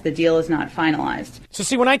finalized. The deal is not finalized. So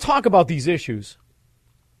see, when I talk about these issues,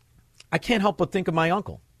 I can't help but think of my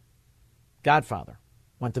uncle. Godfather.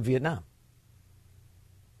 Went to Vietnam.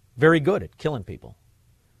 Very good at killing people.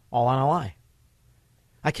 All on a lie.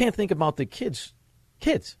 I can't think about the kids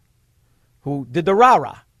who did the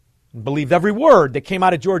rah-rah and believed every word that came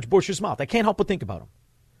out of George Bush's mouth. I can't help but think about them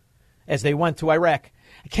as they went to Iraq.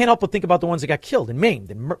 I can't help but think about the ones that got killed and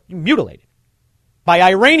maimed and mutilated by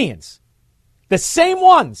Iranians. The same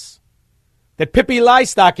ones that Pippi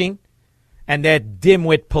Liestocking and that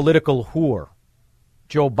dimwit political whore,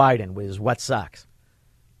 Joe Biden with his wet socks,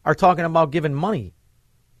 are talking about giving money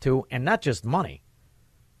to, and not just money,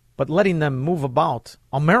 but letting them move about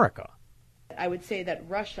America. I would say that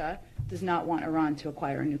Russia does not want Iran to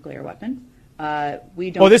acquire a nuclear weapon.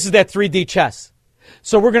 We don't. Oh, this is that 3D chess.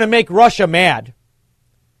 So we're going to make Russia mad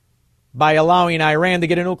by allowing Iran to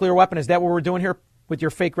get a nuclear weapon. Is that what we're doing here with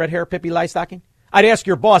your fake red hair, Pippi Liestocking? I'd ask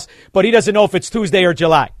your boss, but he doesn't know if it's Tuesday or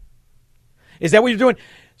July. Is that what you're doing?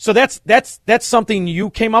 So that's something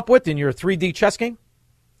you came up with in your 3D chess game,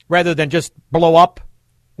 rather than just blow up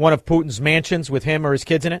one of Putin's mansions with him or his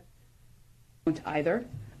kids in it? Either.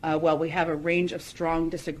 Well, we have a range of strong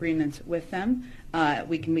disagreements with them.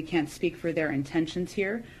 We can't speak for their intentions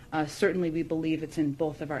here. Certainly, we believe it's in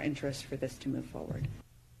both of our interests for this to move forward.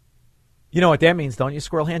 You know what that means, don't you,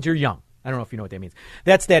 Squirrel Hands? You're young. I don't know if you know what that means.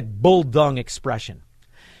 That's that bull dung expression.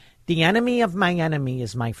 The enemy of my enemy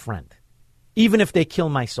is my friend, even if they kill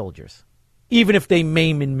my soldiers, even if they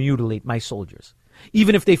maim and mutilate my soldiers.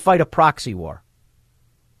 even if they fight a proxy war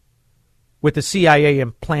with the CIA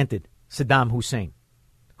implanted Saddam Hussein,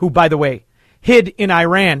 who, by the way, hid in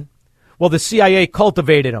Iran while the CIA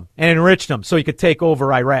cultivated him and enriched him so he could take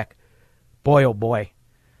over Iraq. Boy, oh boy.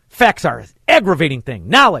 Facts are an aggravating thing.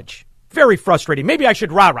 Knowledge, very frustrating. Maybe I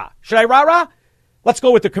should rah-rah. Should I rah-rah? Let's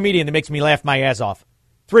go with the comedian that makes me laugh my ass off.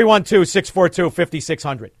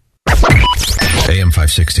 312-642-5600. AM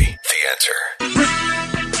 560. The Answer.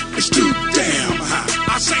 It's too damn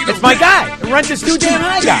high. I say It's my guy. The rent is too damn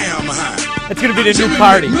high guy. That's going to be the new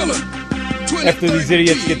party after these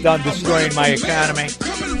idiots get done destroying my economy.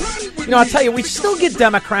 You know, I'll tell you, we still get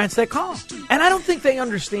Democrats that call. And I don't think they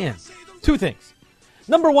understand. Two things.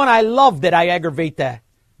 Number one, I love that I aggravate the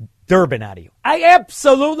Durbin out of you. I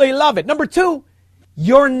absolutely love it. Number two,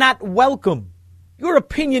 you're not welcome. Your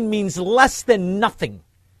opinion means less than nothing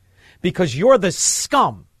because you're the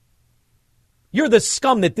scum. You're the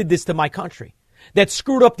scum that did this to my country, that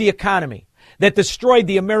screwed up the economy, that destroyed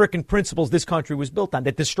the American principles this country was built on,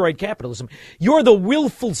 that destroyed capitalism. You're the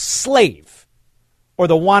willful slave or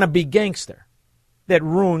the wannabe gangster that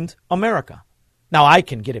ruined America. Now, I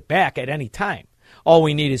can get it back at any time. All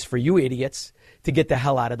we need is for you idiots to get the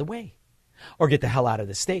hell out of the way or get the hell out of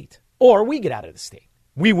the state, or we get out of the state.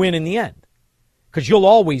 We win in the end because you'll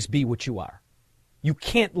always be what you are. You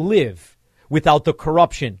can't live without the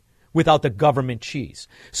corruption, without the government cheese.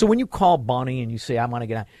 So when you call Bonnie and you say, I want to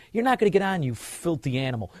get on, you're not going to get on, you filthy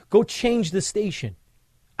animal. Go change the station.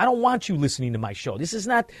 I don't want you listening to my show. This is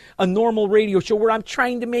not a normal radio show where I'm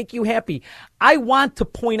trying to make you happy. I want to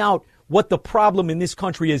point out what the problem in this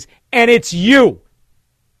country is, and it's you.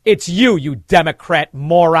 It's you, you Democrat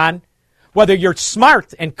moron. Whether you're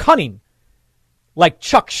smart and cunning, like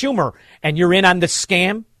Chuck Schumer, and you're in on the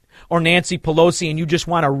scam, or Nancy Pelosi, and you just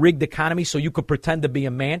want a rigged economy so you could pretend to be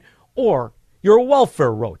a man, or you're a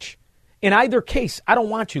welfare roach. In either case, I don't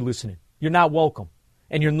want you listening. You're not welcome,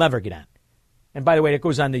 and you'll never get on. And by the way, that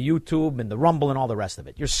goes on the YouTube and the Rumble and all the rest of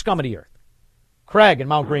it. You're scum of the earth. Craig in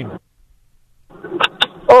Mount Greenwood.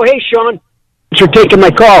 Oh, hey, Sean. Thanks for taking my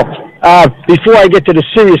call. Before I get to the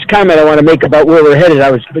serious comment I want to make about where we're headed, I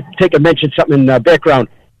was take a mention something in the background.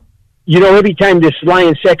 You know, every time this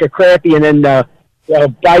lying sack of crappy and then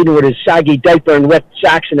Biden with his soggy diaper and wet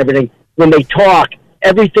socks and everything, when they talk,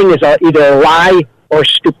 everything is either a lie or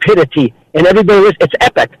stupidity. And everybody, it's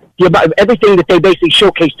epic. Everything that they basically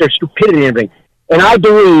showcase their stupidity and everything. And I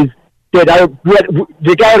believe that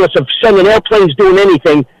regardless of sending airplanes doing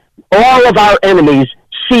anything, all of our enemies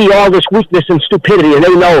see all this weakness and stupidity, and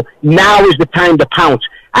they know now is the time to pounce.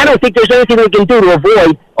 I don't think there's anything we can do to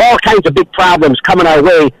avoid all kinds of big problems coming our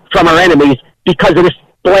way from our enemies because of this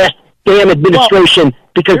blast damn administration. Well,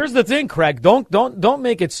 because here's the thing, Craig. Don't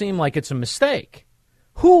make it seem like it's a mistake.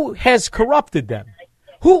 Who has corrupted them?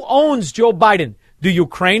 Who owns Joe Biden? The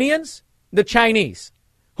Ukrainians? The Chinese?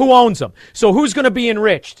 Who owns them? So who's going to be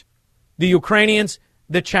enriched? The Ukrainians,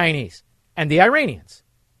 the Chinese, and the Iranians,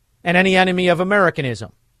 and any enemy of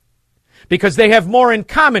Americanism. Because they have more in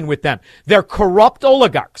common with them. They're corrupt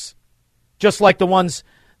oligarchs, just like the ones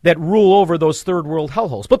that rule over those third world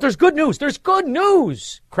hellholes. But there's good news. There's good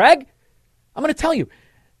news, Craig. I'm going to tell you,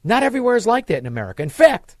 not everywhere is like that in America. In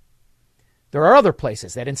fact, there are other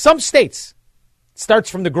places that in some states it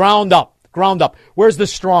starts from the ground up. Where's the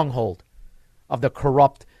stronghold of the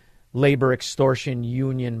corrupt labor extortion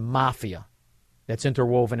union mafia that's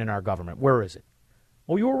interwoven in our government? Where is it?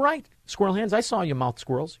 Oh, you were right. Squirrel hands, I saw you mouth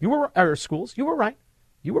squirrels. Schools. You were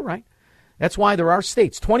right. That's why there are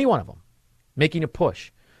states, 21 of them, making a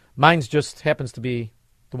push. Mine's just happens to be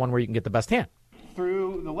the one where you can get the best hand.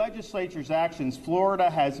 Through the legislature's actions, Florida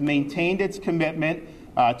has maintained its commitment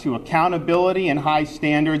to accountability and high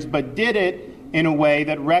standards, but did it in a way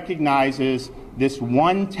that recognizes this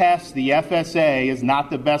one test, the FSA, is not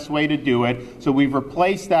the best way to do it. So we've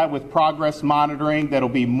replaced that with progress monitoring that'll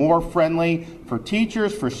be more friendly for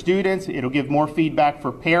teachers, for students. It'll give more feedback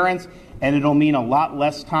for parents, and it'll mean a lot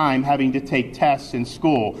less time having to take tests in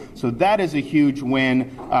school. So that is a huge win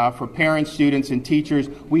for parents, students, and teachers.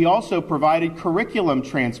 We also provided curriculum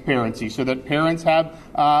transparency so that parents have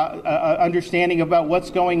understanding about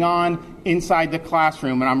what's going on inside the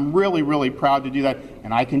classroom, and I'm really, really proud to do that.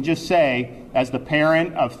 And I can just say, as the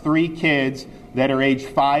parent of 3 kids that are age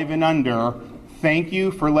 5 and under, thank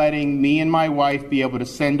you for letting me and my wife be able to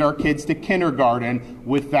send our kids to kindergarten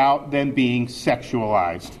without them being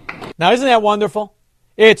sexualized. Now, isn't that wonderful?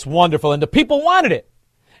 It's wonderful, and the people wanted it,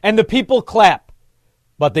 and the people clap.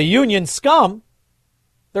 But the union scum,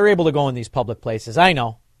 they're able to go in these public places. I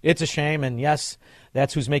know. It's a shame, and yes,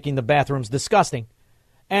 that's who's making the bathrooms disgusting.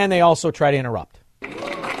 And they also try to interrupt.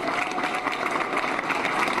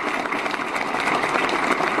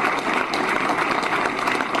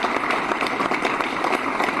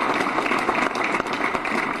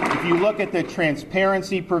 if you look at the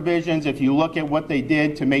transparency provisions, if you look at what they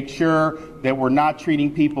did to make sure that we're not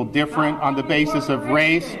treating people different on the basis of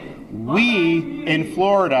race, we in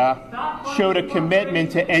Florida showed a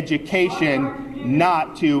commitment to education,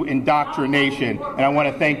 not to indoctrination. And I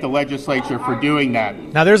want to thank the legislature for doing that.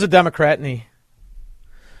 Now, there's a Democrat in the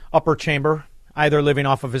upper chamber, either living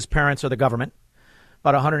off of his parents or the government,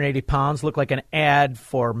 about 180 pounds, look like an ad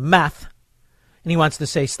for meth. And he wants to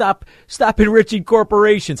say, stop enriching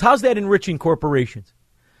corporations. How's that enriching corporations?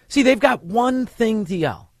 See, they've got one thing to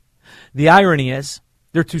yell. The irony is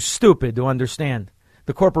they're too stupid to understand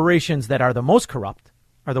the corporations that are the most corrupt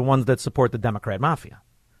are the ones that support the Democrat mafia,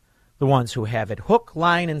 the ones who have it hook,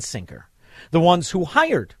 line, and sinker, the ones who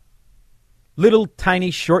hired little, tiny,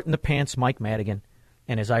 short-in-the-pants Mike Madigan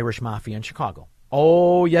and his Irish mafia in Chicago.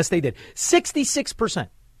 Oh, yes, they did. 66%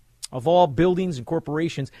 of all buildings and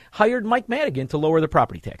corporations hired Mike Madigan to lower their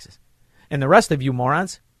property taxes. And the rest of you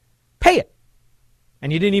morons, pay it.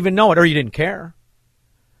 And you didn't even know it, or you didn't care.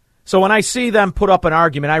 So when I see them put up an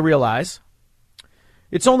argument, I realize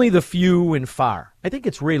it's only the few and far. I think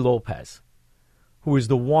it's Ray Lopez, who is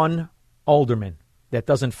the one alderman that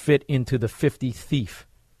doesn't fit into the 50 thief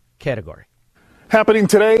category. Happening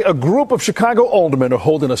today, a group of Chicago aldermen are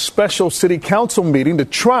holding a special city council meeting to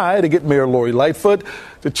try to get Mayor Lori Lightfoot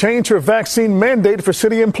to change her vaccine mandate for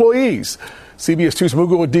city employees. CBS 2's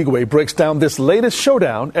Mugo Adigwe breaks down this latest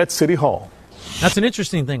showdown at City Hall. That's an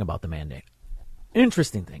interesting thing about the mandate.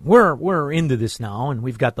 Interesting thing. We're into this now, and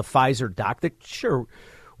we've got the Pfizer doc that, sure,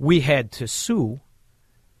 we had to sue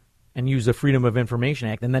and use the Freedom of Information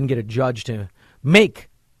Act and then get a judge to make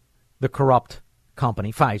the corrupt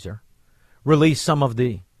company, Pfizer, release some of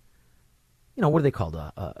the, what are they called?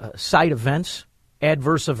 Side events,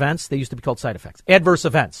 adverse events. They used to be called side effects. Adverse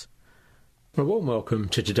events. A warm welcome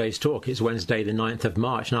to today's talk. It's Wednesday, the 9th of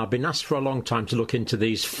March. Now, I've been asked for a long time to look into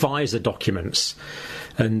these Pfizer documents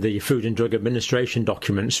and the Food and Drug Administration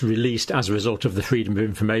documents released as a result of the Freedom of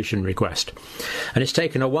Information request. And it's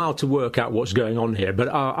taken a while to work out what's going on here,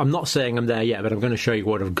 but I'm not saying I'm there yet, but I'm going to show you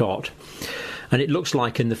what I've got. And it looks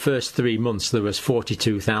like in the first 3 months there was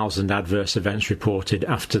 42,000 adverse events reported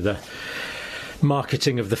after the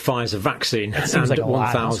marketing of the Pfizer vaccine, and like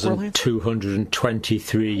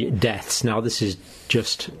 1,223 deaths. Now, this is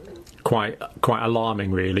just quite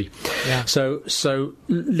alarming, really. Yeah. So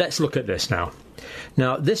let's look at this now.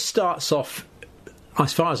 Now, this starts off,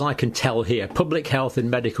 as far as I can tell here, Public Health and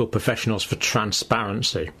Medical Professionals for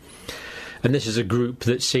Transparency. And this is a group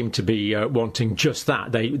that seem to be wanting just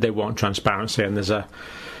that. They want transparency, and there's a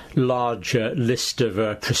large list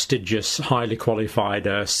of prestigious, highly qualified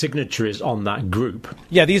signatories on that group.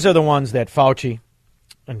 Yeah, these are the ones that Fauci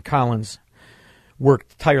and Collins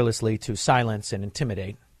worked tirelessly to silence and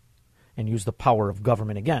intimidate and use the power of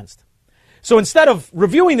government against. So instead of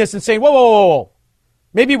reviewing this and saying, whoa,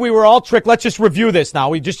 maybe we were all tricked, let's just review this now.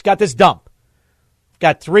 We just got this dump.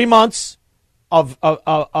 Got 3 months of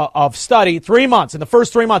study, 3 months. In the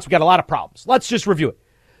first 3 months, we got a lot of problems. Let's just review it.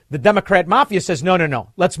 The Democrat mafia says,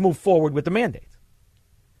 no. Let's move forward with the mandate.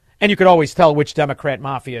 And you could always tell which Democrat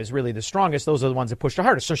mafia is really the strongest. Those are the ones that push the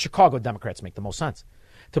hardest. So Chicago Democrats make the most sense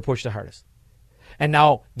to push the hardest. And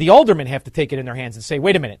now the aldermen have to take it in their hands and say,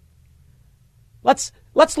 wait a minute. Let's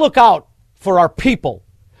look out for our people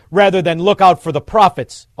rather than look out for the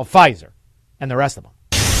profits of Pfizer and the rest of them.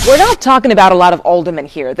 We're not talking about a lot of aldermen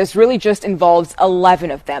here. This really just involves 11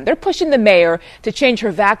 of them. They're pushing the mayor to change her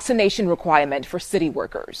vaccination requirement for city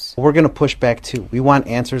workers. We're going to push back, too. We want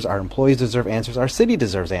answers. Our employees deserve answers. Our city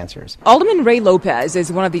deserves answers. Alderman Ray Lopez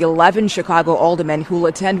is one of the 11 Chicago aldermen who will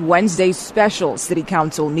attend Wednesday's special city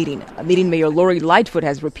council meeting, a meeting Mayor Lori Lightfoot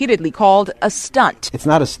has repeatedly called a stunt. It's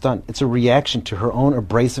not a stunt. It's a reaction to her own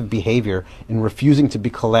abrasive behavior in refusing to be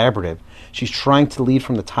collaborative. She's trying to lead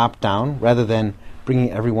from the top down rather than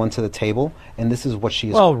bringing everyone to the table, and this is what she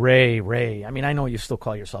is. Well, Ray, I mean, I know you still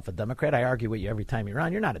call yourself a Democrat. I argue with you every time you're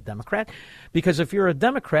on. You're not a Democrat, because if you're a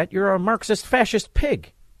Democrat, you're a Marxist fascist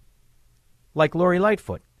pig, like Lori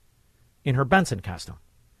Lightfoot in her Benson costume.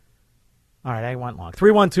 All right, I went long.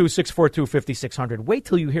 312-642-5600. Wait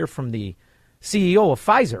till you hear from the CEO of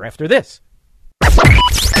Pfizer after this.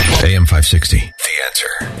 AM 560, The Answer.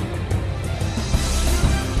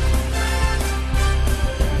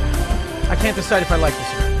 I can't decide if I like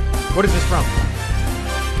this or not. What is this from?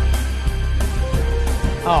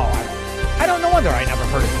 Oh, I don't know wonder I never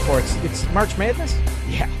heard it before. It's March Madness?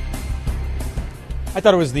 Yeah. I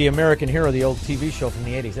thought it was the American Hero, the old TV show from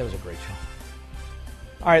the 80s. That was a great show.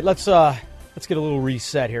 All right, let's get a little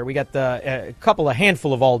reset here. We got a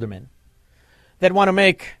handful of aldermen that want to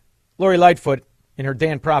make Lori Lightfoot in her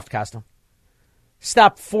Dan Proft costume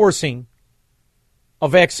stop forcing a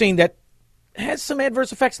vaccine that has some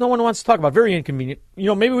adverse effects no one wants to talk about. Very inconvenient.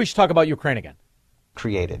 Maybe we should talk about Ukraine again.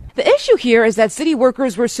 Created. The issue here is that city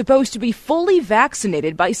workers were supposed to be fully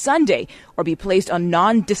vaccinated by Sunday or be placed on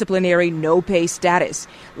non-disciplinary no-pay status.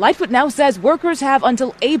 Lightfoot now says workers have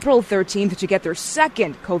until April 13th to get their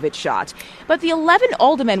second COVID shot. But the 11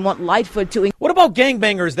 aldermen want Lightfoot to... What about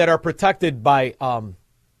gangbangers that are protected by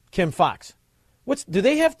Kim Foxx? Do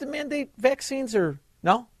they have to mandate vaccines or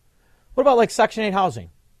no? What about like Section 8 housing?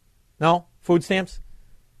 No? Food stamps?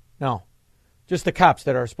 No. Just the cops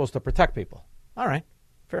that are supposed to protect people. All right.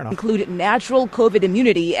 Fair enough. Include natural COVID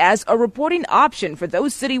immunity as a reporting option for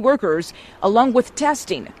those city workers, along with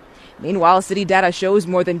testing. Meanwhile, city data shows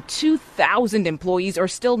more than 2,000 employees are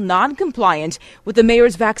still non-compliant with the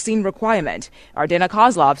mayor's vaccine requirement. Ardena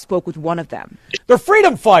Kozlov spoke with one of them. They're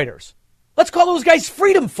freedom fighters. Let's call those guys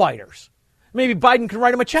freedom fighters. Maybe Biden can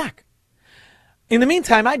write them a check. In the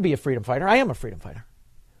meantime, I'd be a freedom fighter. I am a freedom fighter.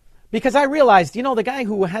 Because I realized, the guy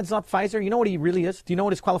who heads up Pfizer, you know what he really is? Do you know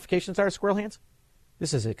what his qualifications are, Squirrel Hands?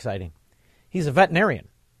 This is exciting. He's a veterinarian.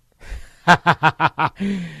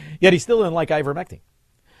 Yet he still didn't like ivermectin.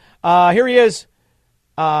 Here he is.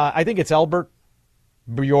 I think it's Albert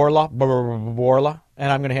Bourla,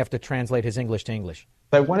 and I'm going to have to translate his English to English.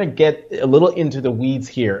 I want to get a little into the weeds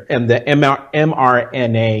here and the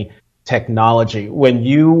mRNA technology. When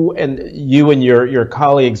you and your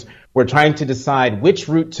colleagues were trying to decide which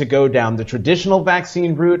route to go down, the traditional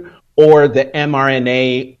vaccine route or the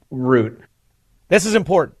mRNA route. This is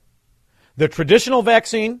important. The traditional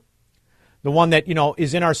vaccine, the one that,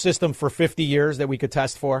 is in our system for 50 years that we could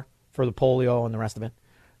test for the polio and the rest of it,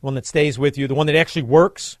 the one that stays with you, the one that actually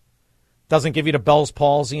works, doesn't give you the Bell's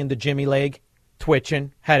palsy and the Jimmy leg,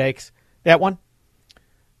 twitching, headaches, that one.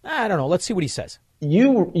 I don't know. Let's see what he says.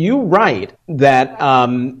 You write that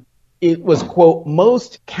it was, quote,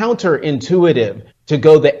 most counterintuitive to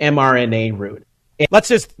go the mRNA route. Let's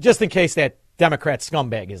just in case that Democrat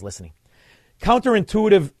scumbag is listening.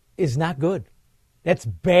 Counterintuitive is not good. That's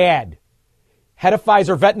bad. Head of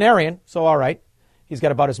Pfizer, veterinarian, so all right. He's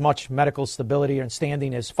got about as much medical stability and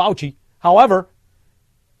standing as Fauci. However,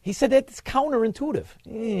 he said that it's counterintuitive.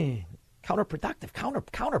 Counterproductive.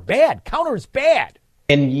 Counter bad. Counter is bad.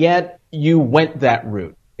 And yet you went that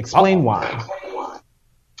route. Explain why.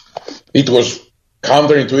 It was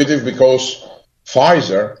counterintuitive because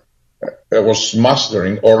Pfizer was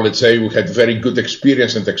mastering, or let's say we had very good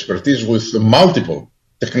experience and expertise with multiple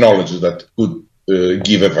technologies that could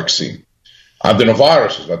give a vaccine.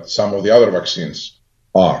 Adenoviruses, that some of the other vaccines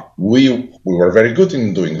are. We were very good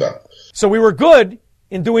in doing that. So we were good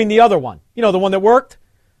in doing the other one. The one that worked?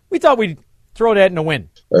 We thought we'd throw that in the wind.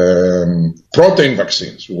 Protein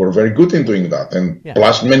vaccines. We were very good in doing that, and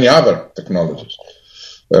plus many other technologies.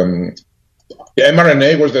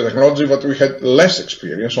 mRNA was the technology that we had less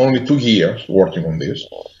experience, only 2 years working on this.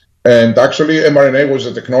 And actually, mRNA was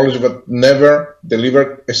a technology that never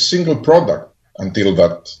delivered a single product until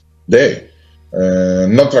that day.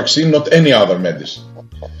 Not vaccine, not any other medicine.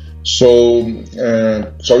 So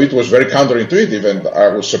it was very counterintuitive, and I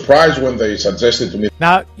was surprised when they suggested to me.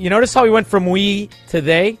 Now, you notice how we went from we to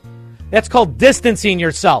they? That's called distancing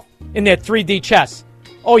yourself in that 3D chess.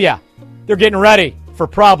 Oh, yeah, they're getting ready for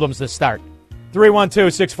problems to start.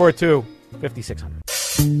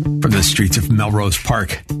 312-642-5600. From the streets of Melrose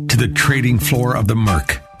Park to the trading floor of the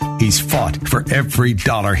Merc, he's fought for every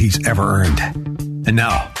dollar he's ever earned. And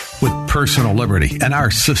now, with personal liberty and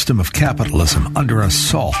our system of capitalism under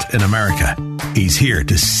assault in America, he's here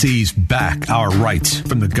to seize back our rights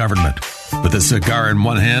from the government. With a cigar in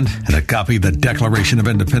one hand and a copy of the Declaration of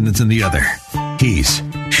Independence in the other, he's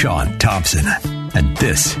Sean Thompson. And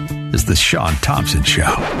this is the Sean Thompson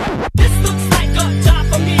Show. This looks like a job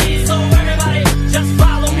for me, so everybody just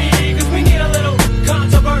follow me, 'cause we need a little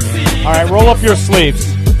controversy. All right, roll up your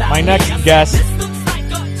sleeves. My next guest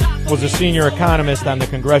was a senior economist on the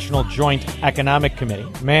Congressional Joint Economic Committee,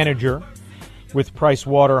 manager with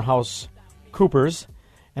PricewaterhouseCoopers,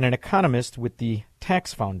 and an economist with the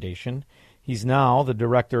Tax Foundation. He's now the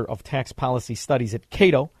director of tax policy studies at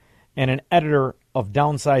Cato and an editor of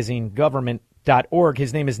downsizinggovernment.org.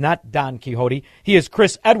 His name is not Don Quixote. He is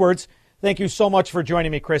Chris Edwards. Thank you so much for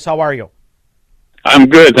joining me, Chris. How are you? I'm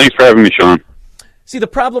good. Thanks for having me, Sean. See, the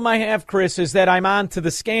problem I have, Chris, is that I'm on to the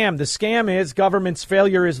scam. The scam is government's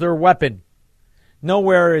failure is their weapon.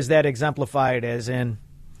 Nowhere is that exemplified as in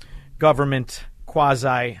government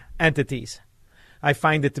quasi-entities. I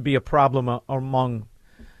find it to be a problem among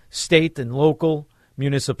state and local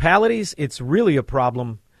municipalities. It's really a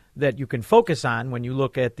problem that you can focus on when you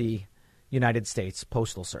look at the United States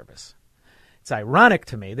Postal Service. It's ironic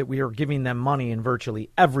to me that we are giving them money in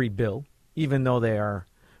virtually every bill, even though they are,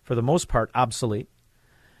 for the most part, obsolete.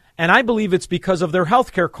 And I believe it's because of their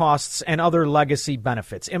health care costs and other legacy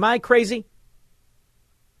benefits. Am I crazy?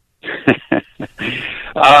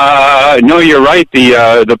 No, you're right.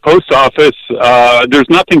 The post office, there's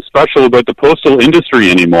nothing special about the postal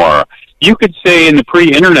industry anymore. You could say in the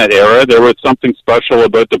pre-internet era there was something special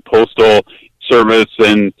about the postal service,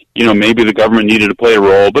 and maybe the government needed to play a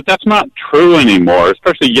role, but that's not true anymore.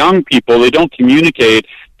 Especially young people, they don't communicate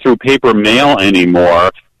through paper mail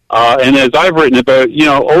anymore. And as I've written about,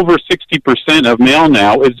 over 60% of mail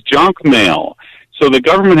now is junk mail. So the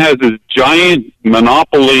government has this giant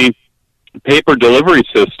monopoly paper delivery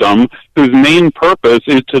system whose main purpose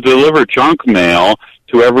is to deliver junk mail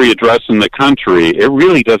to every address in the country. It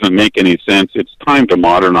really doesn't make any sense. It's time to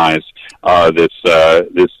modernize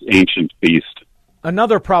this ancient beast.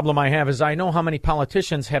 Another problem I have is I know how many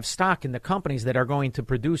politicians have stock in the companies that are going to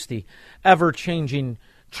produce the ever-changing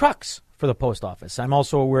trucks for the post office. I'm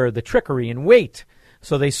also aware of the trickery in weight,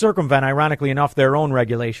 so they circumvent, ironically enough, their own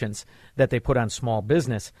regulations that they put on small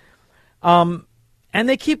business. And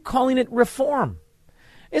they keep calling it reform.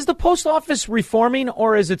 Is the post office reforming,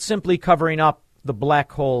 or is it simply covering up the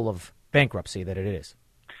black hole of bankruptcy that it is?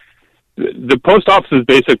 The post office's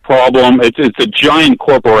basic problem, it's a giant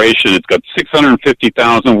corporation. It's got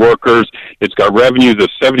 650,000 workers. It's got revenues of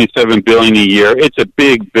 $77 billion a year. It's a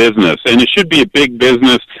big business, and it should be a big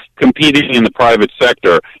business competing in the private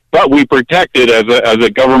sector. But we protect it as a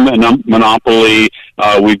government monopoly.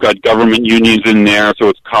 We've got government unions in there, so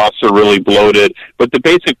its costs are really bloated. But the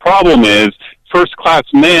basic problem is first-class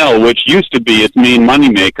mail, which used to be its main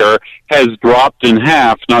moneymaker, has dropped in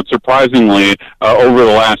half, not surprisingly, over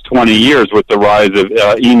the last 20 years with the rise of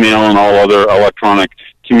email and all other electronic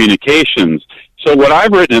communications. So what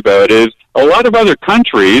I've written about is a lot of other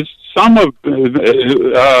countries, some of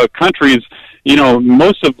countries,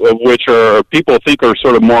 most of which are people think are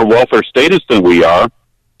sort of more welfare status than we are.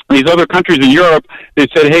 These other countries in Europe, they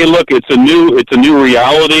said, hey, look, it's a new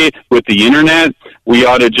reality with the internet. We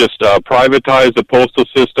ought to just privatize the postal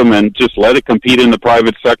system and just let it compete in the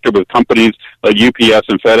private sector with companies like UPS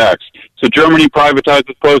and FedEx. So Germany privatizes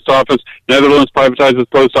the post office. Netherlands privatizes the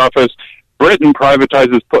post office. Britain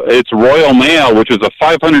privatizes its Royal Mail, which is a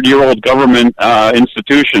 500-year-old government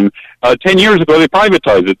institution. 10 years ago, they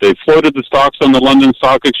privatized it. They floated the stocks on the London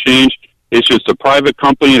Stock Exchange. It's just a private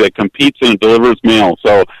company that competes and delivers mail.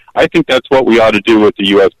 So I think that's what we ought to do with the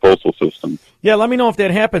U.S. postal system. Yeah, let me know if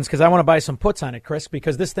that happens, because I want to buy some puts on it, Chris,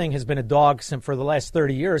 because this thing has been a dog for the last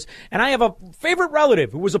 30 years. And I have a favorite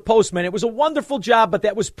relative who was a postman. It was a wonderful job, but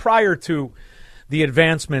that was prior to the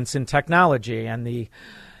advancements in technology and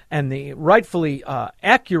the rightfully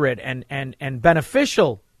accurate and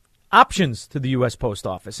beneficial options to the U.S. Post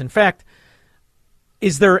Office. In fact,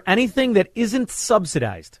 is there anything that isn't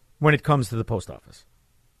subsidized when it comes to the post office?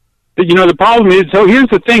 The problem is, so here's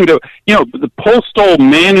the thing, the postal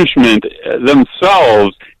management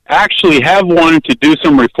themselves actually have wanted to do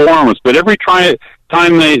some reforms, but every time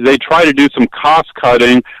they try to do some cost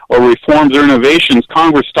cutting or reforms or innovations,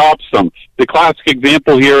 Congress stops them. The classic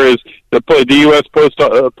example here is the U.S.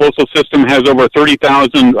 postal system has over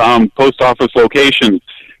 30,000 post office locations.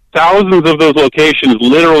 Thousands of those locations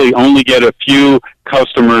literally only get a few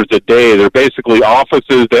customers a day. They're basically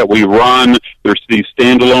offices that we run. There's these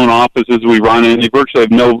standalone offices we run, and they virtually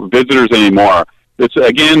have no visitors anymore.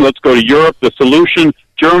 Again, let's go to Europe. The solution,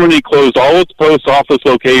 Germany closed all its post office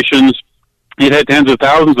locations. It had tens of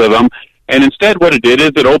thousands of them, and instead what it did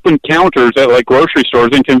is it opened counters at like grocery stores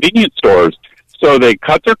and convenience stores. So they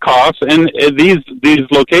cut their costs, and these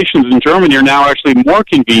locations in Germany are now actually more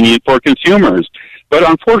convenient for consumers. But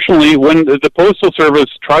unfortunately, when the Postal Service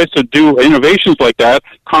tries to do innovations like that,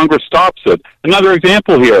 Congress stops it. Another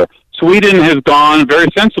example here, Sweden has gone very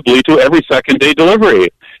sensibly to every second-day delivery.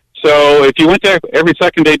 So if you went to every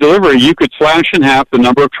second-day delivery, you could slash in half the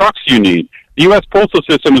number of trucks you need. The U.S. Postal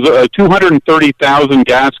System is 230,000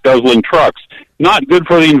 gas-guzzling trucks. Not good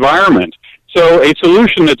for the environment. So a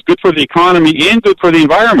solution that's good for the economy and good for the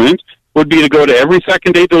environment would be to go to every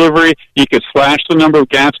second-day delivery. You could slash the number of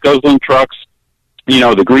gas-guzzling trucks.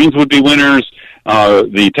 The Greens would be winners,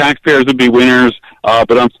 the taxpayers would be winners,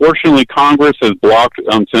 but unfortunately Congress has blocked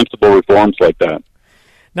sensible reforms like that.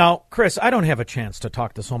 Now, Chris, I don't have a chance to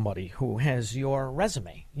talk to somebody who has your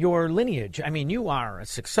resume, your lineage. I mean, you are a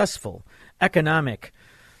successful economic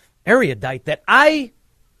erudite that I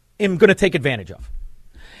am going to take advantage of.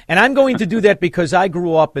 And I'm going to do that because I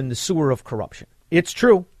grew up in the sewer of corruption. It's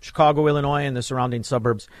true. Chicago, Illinois, and the surrounding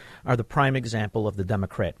suburbs are the prime example of the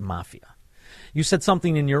Democrat mafia. You said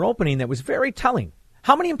something in your opening that was very telling.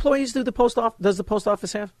 How many employees does the post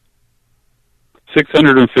office have?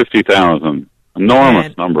 650,000.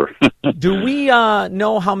 Enormous number. Do we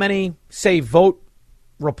know how many, say, vote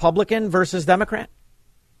Republican versus Democrat?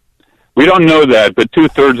 We don't know that, but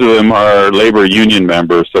 2/3 of them are labor union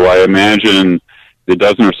members, so I imagine the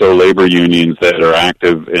dozen or so labor unions that are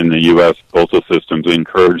active in the U.S. postal systems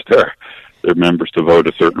encourage their members to vote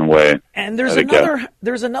a certain way. And there's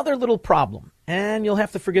another little problem, and you'll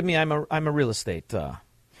have to forgive me. I'm a real estate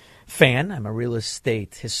fan. I'm a real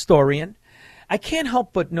estate historian. I can't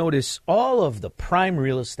help but notice all of the prime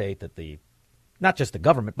real estate that not just the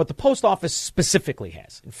government, but the post office specifically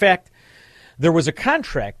has. In fact, there was a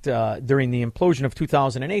contract during the implosion of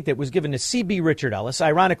 2008 that was given to C.B. Richard Ellis.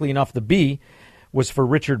 Ironically enough, the B was for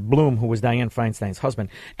Richard Bloom, who was Dianne Feinstein's husband.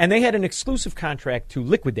 And they had an exclusive contract to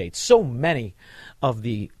liquidate so many of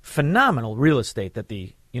the phenomenal real estate that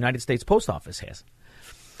the United States Post Office has.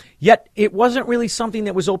 Yet it wasn't really something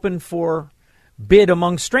that was open for bid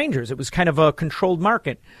among strangers. It was kind of a controlled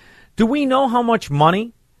market. Do we know how much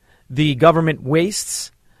money the government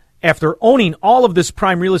wastes after owning all of this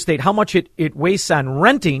prime real estate, how much it wastes on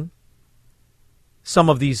renting some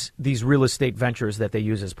of these real estate ventures that they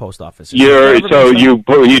use as post offices? You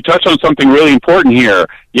touched on something really important here.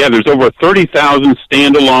 Yeah, there's over 30,000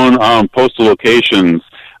 standalone postal locations.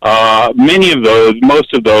 Many of those,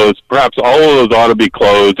 most of those, perhaps all of those ought to be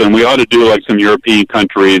closed, and we ought to do like some European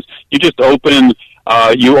countries. You just open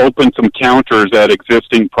some counters at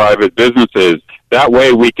existing private businesses. That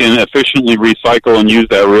way we can efficiently recycle and use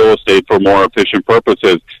that real estate for more efficient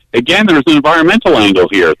purposes. Again, there's an environmental angle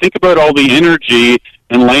here. Think about all the energy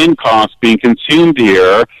and land costs being consumed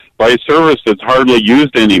here by a service that's hardly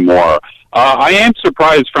used anymore. I am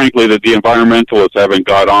surprised, frankly, that the environmentalists haven't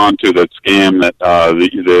got on to the scam that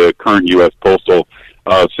the current U.S. postal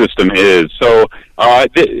system is. So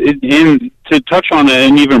to touch on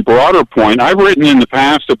an even broader point, I've written in the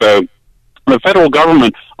past about the federal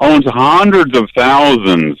government owns hundreds of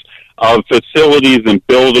thousands of facilities and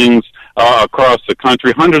buildings across the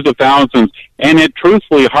country, hundreds of thousands, and it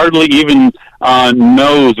truthfully hardly even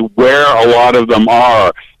knows where a lot of them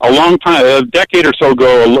are. A decade or so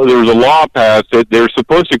ago, there was a law passed that they're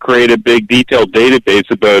supposed to create a big detailed database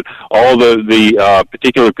about all the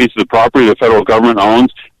particular pieces of property the federal government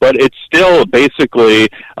owns, but it's still basically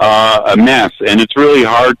a mess, and it's really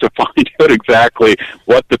hard to find out exactly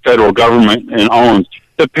what the federal government owns.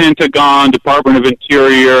 The Pentagon, Department of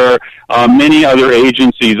Interior, many other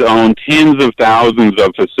agencies own tens of thousands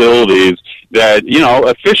of facilities that,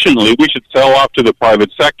 efficiently we should sell off to the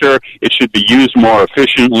private sector. It should be used more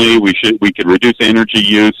efficiently. We could reduce energy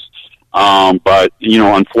use. But,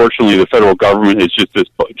 unfortunately the federal government is just this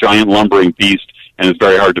giant lumbering beast, and it's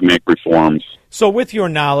very hard to make reforms. So with your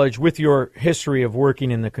knowledge, with your history of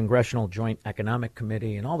working in the Congressional Joint Economic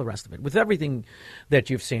Committee and all the rest of it, with everything that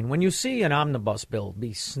you've seen, when you see an omnibus bill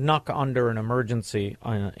be snuck under an emergency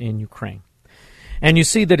in Ukraine, and you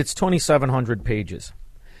see that it's 2,700 pages,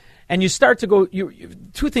 and you start to go,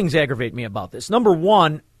 two things aggravate me about this. Number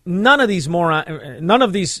one, none of these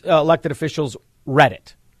elected officials read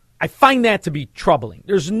it. I find that to be troubling.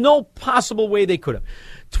 There's no possible way they could have.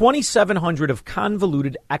 2,700 of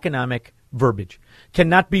convoluted economic verbiage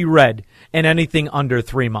cannot be read in anything under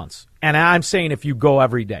 3 months. And I'm saying if you go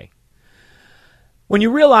every day. When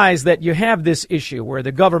you realize that you have this issue where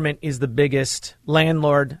the government is the biggest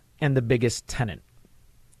landlord and the biggest tenant,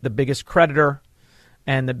 the biggest creditor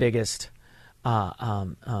and the biggest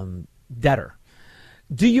debtor,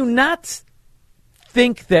 do you not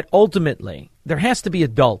think that ultimately there has to be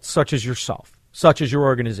adults such as yourself, such as your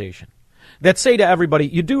organization, that say to everybody,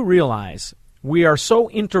 you do realize we are so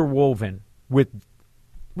interwoven with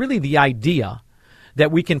really the idea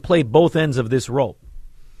that we can play both ends of this rope,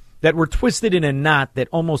 that we're twisted in a knot that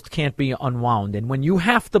almost can't be unwound. And when you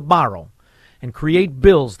have to borrow and create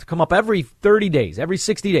bills to come up every 30 days, every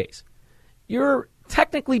 60 days, you're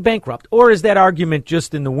technically bankrupt. Or is that argument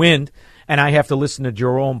just in the wind and I have to listen to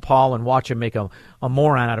Jerome Powell and watch him make a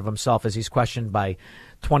moron out of himself as he's questioned by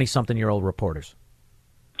 20-something-year-old reporters?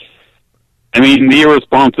 I mean, the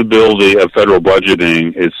irresponsibility of federal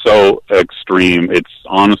budgeting is so extreme.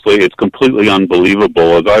 It's completely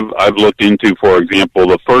unbelievable. As I've looked into, for example,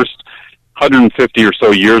 the first 150 or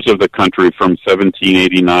so years of the country from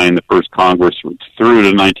 1789, the first Congress, through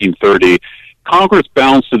to 1930, Congress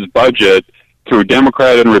balanced its budget through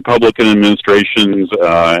Democrat and Republican administrations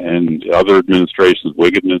and other administrations,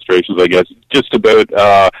 Whig administrations, I guess, just about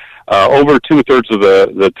over 2/3 of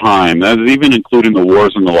the time. That is even including the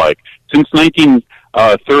wars and the like. Since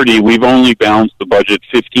 1930, we've only balanced the budget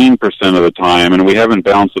 15% of the time, and we haven't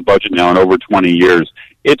balanced the budget now in over 20 years.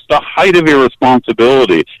 It's the height of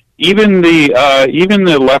irresponsibility. even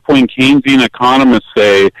the left-wing Keynesian economists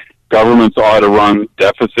say governments ought to run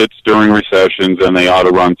deficits during recessions and they ought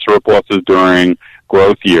to run surpluses during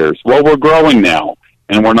growth years. Well, we're growing now,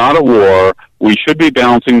 and we're not at war. We should be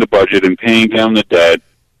balancing the budget and paying down the debt.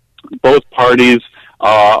 Both parties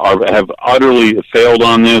have utterly failed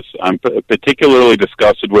on this. I'm particularly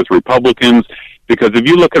disgusted with Republicans because if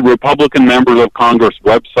you look at Republican members of Congress'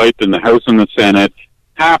 websites in the House and the Senate,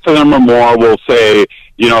 half of them or more will say,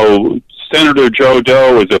 you know, Senator Joe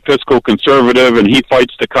Doe is a fiscal conservative and he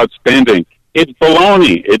fights to cut spending. It's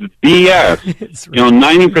baloney. It's BS. You know,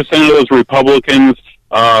 90% of those Republicans,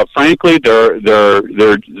 frankly,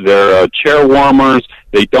 they're chair warmers.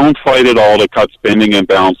 They don't fight at all to cut spending and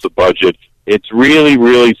balance the budget. It's really,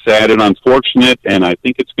 really sad and unfortunate, and I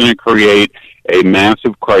think it's going to create a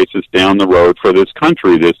massive crisis down the road for this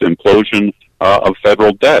country, this implosion of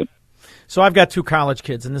federal debt. So I've got two college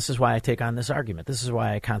kids, and this is why I take on this argument. This is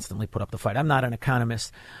why I constantly put up the fight. I'm not an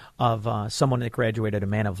economist of someone that graduated a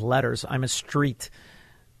man of letters. I'm a street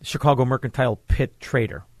Chicago mercantile pit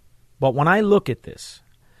trader. But when I look at this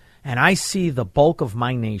and I see the bulk of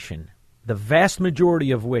my nation, the vast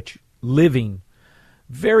majority of which living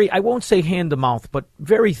very, I won't say hand to mouth, but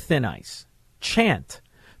very thin ice, chant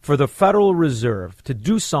for the Federal Reserve to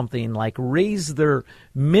do something like raise their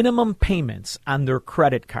minimum payments on their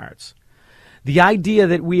credit cards. The idea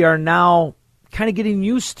that we are now kind of getting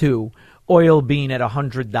used to oil being at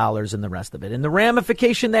 $100 and the rest of it, and the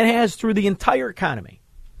ramification that has through the entire economy.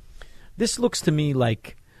 This looks to me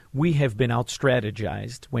like we have been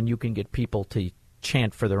out-strategized when you can get people to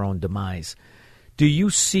chant for their own demise. Do you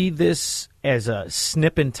see this as a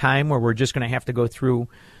snip in time where we're just going to have to go through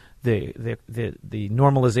the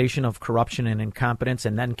normalization of corruption and incompetence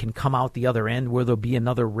and then can come out the other end where there'll be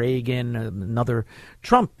another Reagan, another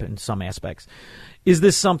Trump in some aspects? Is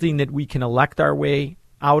this something that we can elect our way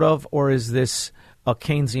out of, or is this a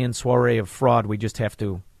Keynesian soiree of fraud we just have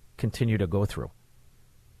to continue to go through?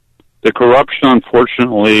 The corruption,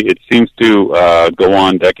 unfortunately, it seems to go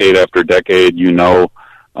on decade after decade. You know,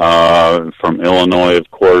 from Illinois, of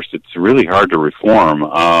course, it's really hard to reform.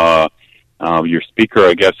 Your speaker,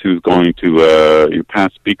 I guess, who's going to, your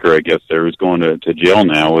past speaker, I guess, there who's going to jail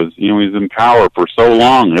now, was, you know, he's in power for so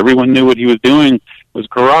long. Everyone knew what he was doing was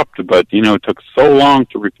corrupt, but, you know, it took so long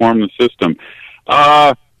to reform the system.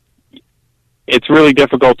 It's really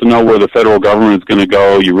difficult to know where the federal government is going to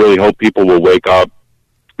go. You really hope people will wake up.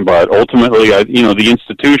 But ultimately, you know, the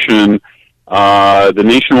institution, the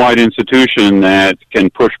nationwide institution that can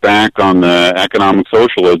push back on the economic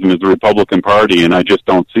socialism is the Republican Party, and I just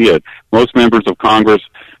don't see it. Most members of Congress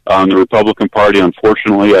on the Republican Party,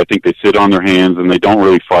 unfortunately, I think they sit on their hands and they don't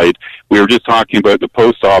really fight. We were just talking about the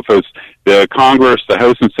post office. The Congress, the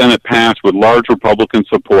House and Senate passed with large Republican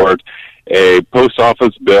support a post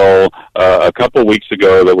office bill a couple weeks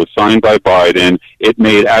ago that was signed by Biden. It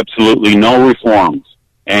made absolutely no reforms.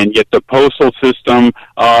 And yet the postal system,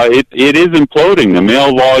 it is imploding. The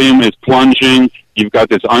mail volume is plunging. You've got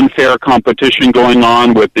this unfair competition going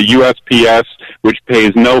on with the USPS, which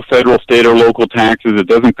pays no federal, state, or local taxes. It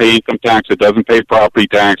doesn't pay income tax. It doesn't pay property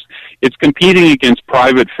tax. It's competing against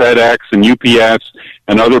private FedEx and UPS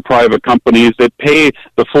and other private companies that pay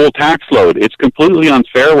the full tax load. It's completely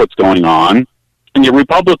unfair what's going on. And the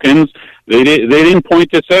Republicans, they didn't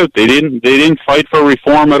point this out. They didn't fight for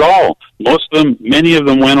reform at all. Many of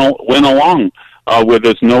them went along with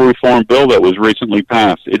this no reform bill that was recently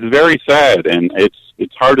passed. It's very sad, and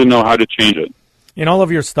it's hard to know how to change it. In all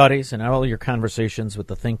of your studies and all of your conversations with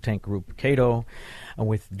the think tank group Cato,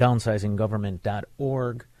 with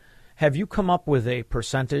downsizinggovernment.org, have you come up with a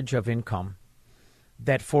percentage of income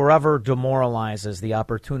that forever demoralizes the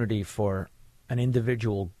opportunity for an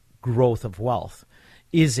individual growth of wealth?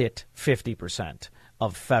 Is it 50%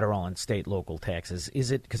 of federal and state local taxes?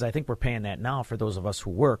 Is it, because I think we're paying that now for those of us who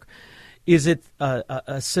work, is it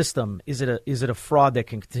a system? Is it a fraud that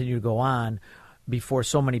can continue to go on before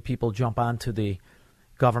so many people jump onto the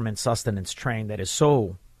government sustenance train that is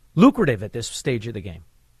so lucrative at this stage of the game?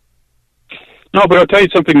 No, but I'll tell you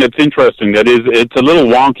something that's interesting. It's a little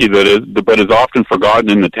wonky, but is often forgotten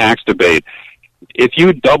in the tax debate. If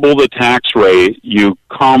you double the tax rate, you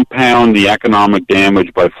compound the economic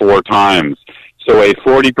damage by 4 times. So a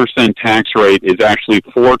 40% tax rate is actually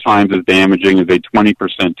 4 times as damaging as a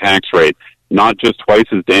 20% tax rate, not just twice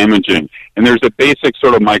as damaging. And there's a basic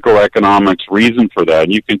sort of microeconomics reason for that.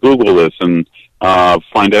 And you can Google this and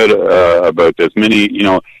find out about this.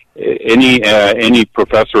 Any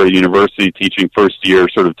professor at university teaching first year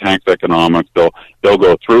sort of tax economics, they'll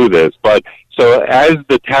go through this. But so as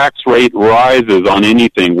the tax rate rises on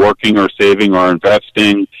anything, working or saving or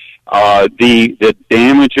investing, the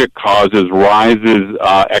damage it causes rises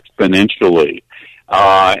exponentially.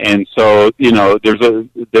 And so, you know,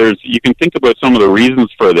 you can think about some of the reasons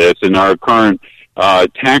for this in our current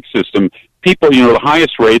tax system. People, you know, the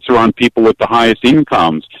highest rates are on people with the highest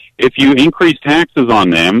incomes. If you increase taxes on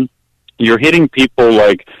them, you're hitting people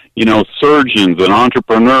like, you know, surgeons and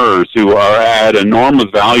entrepreneurs who are at enormous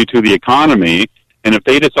value to the economy. And if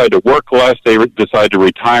they decide to work less, they decide to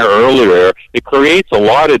retire earlier, it creates a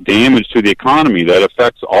lot of damage to the economy that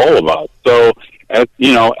affects all of us. So, as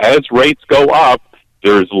rates go up,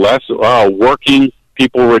 there's less working.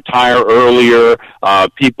 People retire earlier.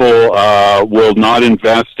 People will not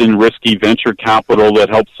invest in risky venture capital that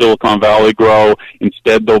helps Silicon Valley grow.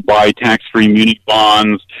 Instead, they'll buy tax-free muni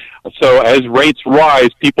bonds. So as rates rise,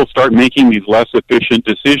 people start making these less efficient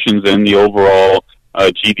decisions, and the overall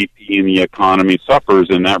GDP in the economy suffers,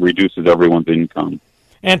 and that reduces everyone's income.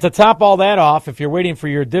 And to top all that off, if you're waiting for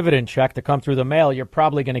your dividend check to come through the mail, you're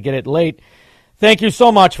probably going to get it late. Thank you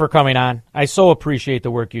so much for coming on. I so appreciate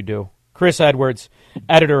the work you do. Chris Edwards,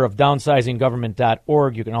 editor of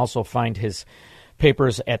downsizinggovernment.org. You can also find his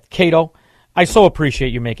papers at Cato. I so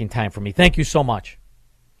appreciate you making time for me. Thank you so much.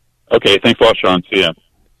 Okay, thanks a lot, Sean. See ya.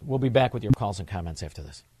 We'll be back with your calls and comments after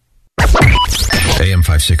this. AM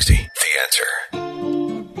 560, The Answer.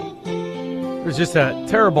 There's just a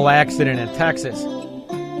terrible accident in Texas.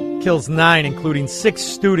 Kills 9, including 6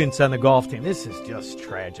 students on the golf team. This is just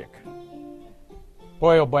tragic.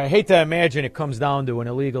 Boy, oh boy, I hate to imagine it comes down to an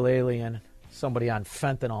illegal alien, somebody on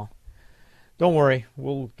fentanyl. Don't worry,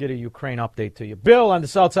 we'll get a Ukraine update to you. Bill on the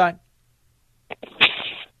south side.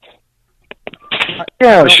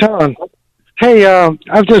 Yeah, Sean. Hey,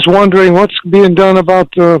 I'm just wondering what's being done about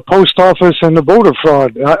the post office and the voter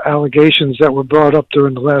fraud allegations that were brought up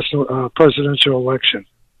during the last presidential election.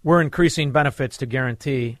 We're increasing benefits to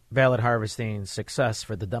guarantee ballot harvesting success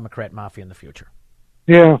for the Democrat mafia in the future.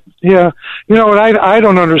 Yeah. You know what I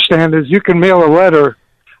don't understand is you can mail a letter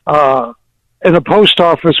in a post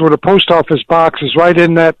office where the post office box is right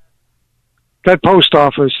in that post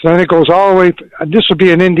office. Then it goes all the way. This would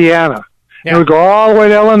be in Indiana. Yeah. It would go all the way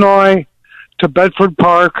to Illinois to Bedford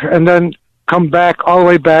Park, and then come back all the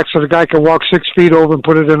way back so the guy can walk 6 feet over and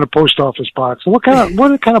put it in a post office box. What kind of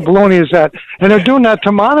baloney is that? And they're doing that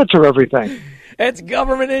to monitor everything. It's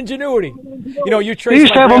government ingenuity. You know, you trace. They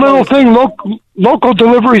used to have a little thing, local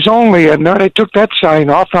deliveries only, and now they took that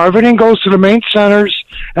sign off. Now everything goes to the main centers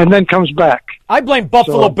and then comes back. I blame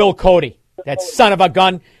Buffalo Bill Cody, that son of a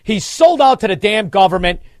gun. He sold out to the damn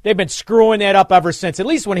government. They've been screwing that up ever since. At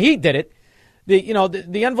least when he did it,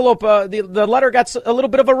 the envelope, the letter got a little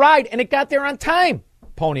bit of a ride, and it got there on time.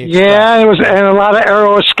 Pony Express. Yeah, it was, and a lot of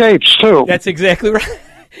aero escapes too. That's exactly right.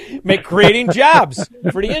 Creating jobs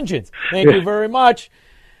for the engines. Thank you very much.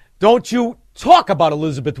 Don't you talk about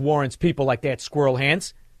Elizabeth Warren's people like that, squirrel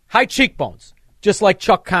hands. High cheekbones, just like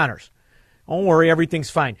Chuck Connors. Don't worry, everything's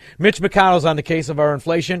fine. Mitch McConnell's on the case of our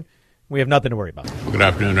inflation. We have nothing to worry about. Well, good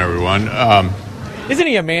afternoon, everyone. Isn't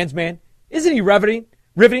he a man's man? Isn't he riveting?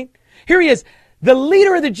 Here he is, the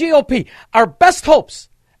leader of the GOP. Our best hopes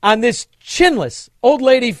on this chinless, old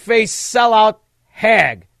lady face sellout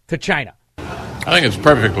hag to China. I think it's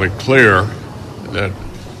perfectly clear that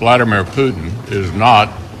Vladimir Putin is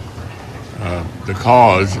not the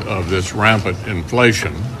cause of this rampant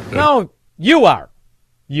inflation. No, you are.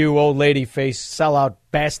 You old lady face sellout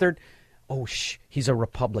bastard. Oh, he's a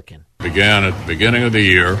Republican. Began at the beginning of the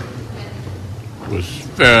year, was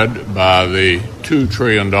fed by the $2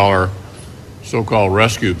 trillion so-called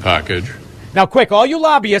rescue package. Now, quick, all you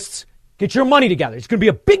lobbyists, get your money together. It's going to be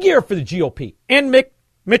a big year for the GOP and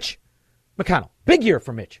Mitch McConnell. Big year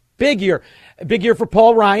for Mitch. Big year. Big year for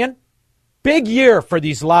Paul Ryan. Big year for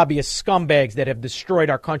these lobbyist scumbags that have destroyed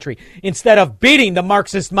our country instead of beating the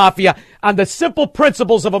Marxist mafia on the simple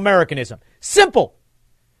principles of Americanism. Simple.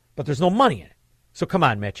 But there's no money in it. So come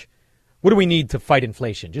on, Mitch. What do we need to fight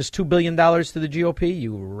inflation? Just $2 billion to the GOP,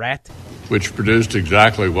 you rat? Which produced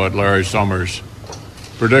exactly what Larry Summers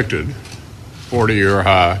predicted, 40-year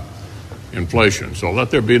high inflation. So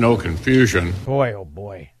let there be no confusion. Boy, oh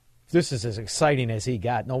boy. This is as exciting as he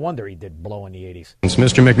got. No wonder he did blow in the 80s.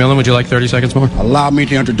 Mr. McMillan, would you like 30 seconds more? Allow me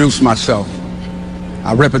to introduce myself.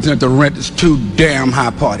 I represent the rent is too damn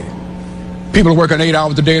high party. People are working 8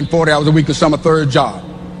 hours a day and 40 hours a week to some a third job.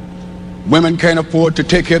 Women can't afford to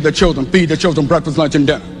take care of their children, feed their children breakfast, lunch, and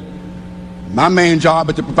dinner. My main job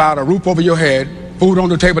is to provide a roof over your head, food on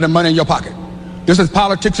the table, and money in your pocket. This is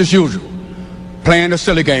politics as usual. Playing a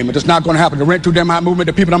silly game. It's not going to happen. The rent too damn high movement,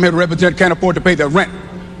 the people I'm here to represent can't afford to pay their rent.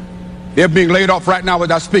 They're being laid off right now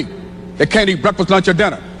as I speak. They can't eat breakfast, lunch, or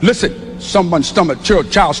dinner. Listen, someone's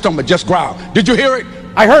child's stomach just growled. Did you hear it?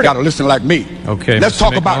 I heard Got to listen like me. Okay, Let's Mr.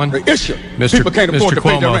 talk McMillan. about the issue. Mr. People can't afford Mr. to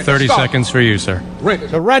pay their Cuomo, rent. 30 Stop. seconds for you, sir.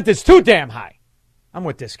 The rent is too damn high. I'm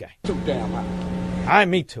with this guy. Too damn high.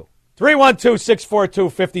 Me too.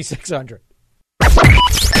 312-642-5600.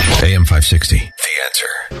 AM 560. The Answer.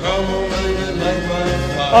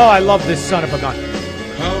 Oh, I love this son of a gun.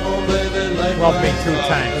 Love me 2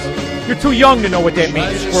 times. You're too young to know what that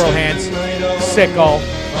means, squirrel hands. Sicko.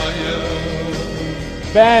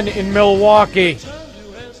 Ben in Milwaukee.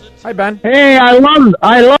 Hi, Ben. Hey, I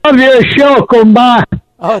love your show, Kumba.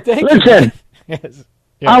 Oh, thank you. Listen, Yes.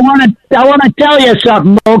 I want to tell you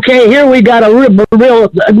something. Okay, here we got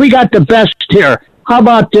we got the best here. How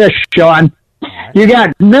about this, Sean? You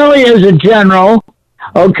got Milley as a general.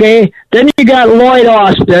 Okay, then you got Lloyd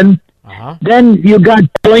Austin. Then you got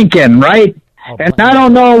Blinken, right? And I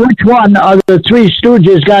don't know which one of the 3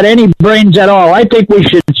 stooges got any brains at all. I think we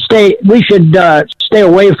should stay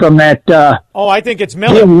away from that. I think it's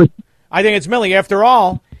Milley. I think it's Milley. After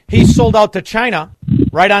all, he sold out to China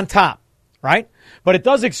right on top, right? But it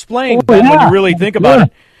does explain, Ben, when you really think about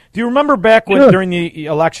it. Do you remember back when during the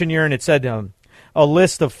election year and it said a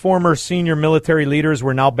list of former senior military leaders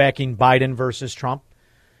were now backing Biden versus Trump?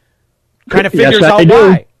 Kind of figures out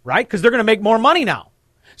why, right? Because they're going to make more money now.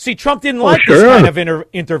 See, Trump didn't like this kind of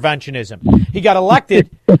interventionism. He got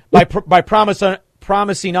elected by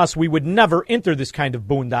promising us we would never enter this kind of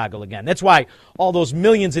boondoggle again. That's why all those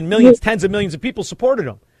millions and millions, tens of millions of people supported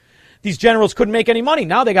him. These generals couldn't make any money.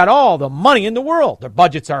 Now they got all the money in the world. Their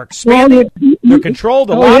budgets are expanding. They're controlled.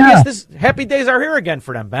 The lobbyists, happy days are here again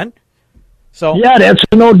for them, Ben. So yeah, that's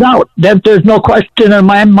no doubt. There's no question in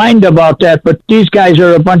my mind about that. But these guys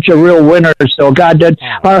are a bunch of real winners. So God,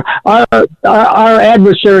 our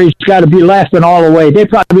adversaries got to be laughing all the way. They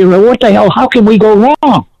probably like, what the hell? How can we go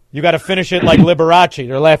wrong? You got to finish it like Liberace.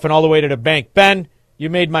 They're laughing all the way to the bank. Ben, you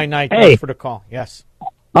made my night. Hey. Thanks for the call. Yes.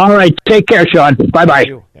 All right, take care, Sean. Bye-bye.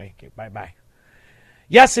 Thank you. Bye-bye.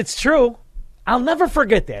 Yes, it's true. I'll never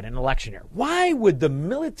forget that in election year. Why would the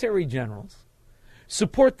military generals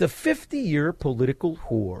support the 50-year political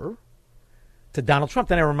whore to Donald Trump?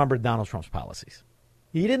 Then I remembered Donald Trump's policies.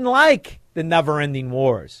 He didn't like the never-ending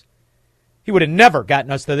wars. He would have never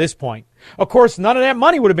gotten us to this point. Of course, none of that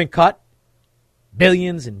money would have been cut.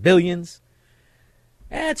 Billions and billions.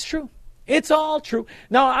 That's true. It's all true.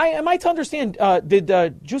 Now, am I to understand, did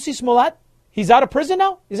Jussie Smollett, he's out of prison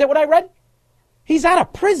now? Is that what I read? He's out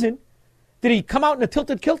of prison? Did he come out in a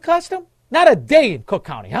tilted kilt costume? Not a day in Cook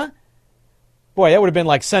County, huh? Boy, that would have been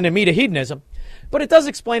like sending me to hedonism. But it does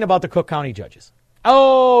explain about the Cook County judges.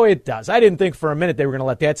 Oh, it does. I didn't think for a minute they were going to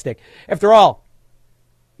let that stick. After all,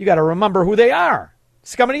 you got to remember who they are.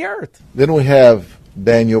 Scum of the earth. Then we have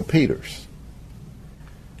Daniel Peters,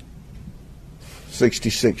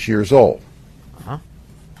 66 years old.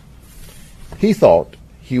 He thought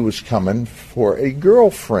he was coming for a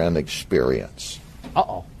girlfriend experience.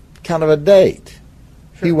 Kind of a date.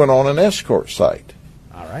 Sure. He went on an escort site.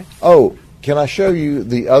 All right. Oh, can I show you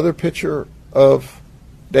the other picture of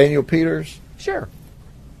Daniel Peters? Sure.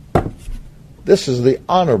 This is the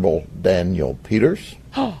Honorable Daniel Peters,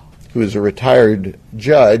 who is a retired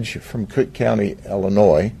judge from Cook County,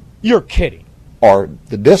 Illinois. You're kidding. Or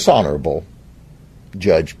the Dishonorable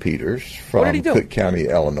Judge Peters What did from he do? Cook County,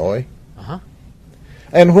 Illinois.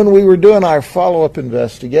 And when we were doing our follow-up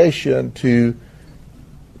investigation to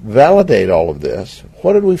validate all of this,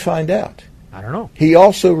 what did we find out? I don't know. He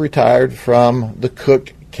also retired from the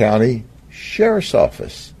Cook County Sheriff's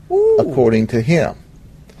Office, according to him.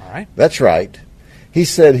 All right. That's right. He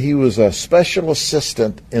said he was a special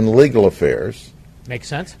assistant in legal affairs. Makes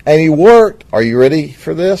sense. And he worked, are you ready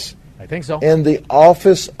for this? I think so. In the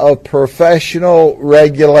Office of Professional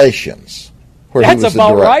Regulations, where he That's was about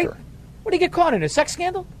the director. right. What did he get caught in? A sex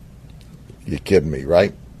scandal? You kidding me,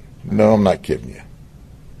 right? No, I'm not kidding you.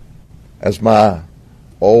 As my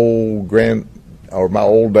old my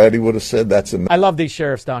old daddy would have said, that's enough. I love these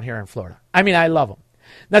sheriffs down here in Florida. I mean, I love them.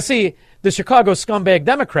 Now, see, the Chicago scumbag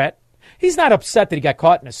Democrat, he's not upset that he got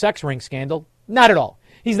caught in a sex ring scandal. Not at all.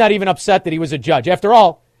 He's not even upset that he was a judge. After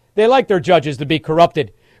all, they like their judges to be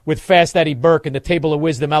corrupted with Fast Eddie Burke and the Table of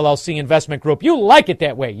Wisdom LLC investment group. You like it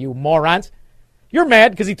that way, you morons. You're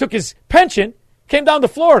mad because he took his pension, came down to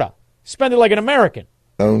Florida, spent it like an American.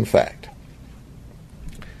 Known fact.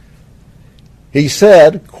 He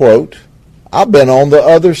said, quote, I've been on the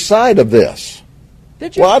other side of this.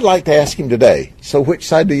 Did you? Well, I'd like to ask him today, so which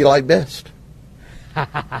side do you like best?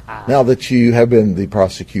 Now that you have been the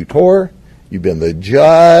prosecutor, you've been the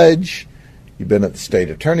judge, you've been at the state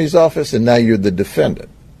attorney's office, and now you're the defendant.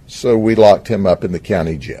 So we locked him up in the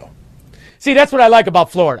county jail. See, that's what I like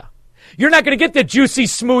about Florida. You're not going to get the juicy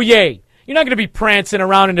smoothie You're not going to be prancing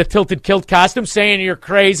around in a tilted kilt costume saying you're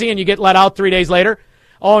crazy and you get let out 3 days later.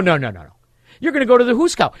 Oh, no. You're going to go to the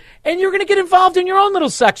Hooskow, and you're going to get involved in your own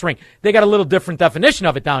little sex ring. They got a little different definition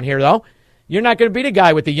of it down here, though. You're not going to be the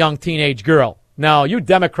guy with the young teenage girl. No, you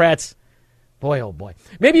Democrats, boy, oh, boy.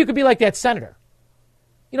 Maybe you could be like that senator.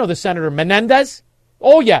 You know the Senator Menendez?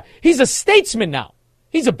 Oh, yeah, he's a statesman now.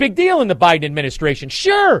 He's a big deal in the Biden administration.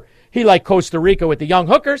 Sure, he like Costa Rica with the young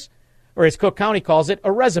hookers, or as Cook County calls it,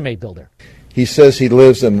 a resume builder. He says he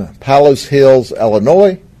lives in Palos Hills,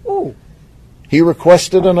 Illinois. Ooh. He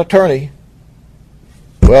requested an attorney.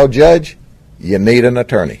 Well, Judge, you need an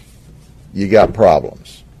attorney. You got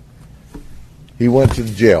problems. He went to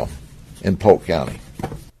the jail in Polk County,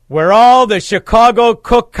 where all the Chicago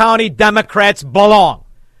Cook County Democrats belong.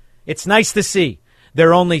 It's nice to see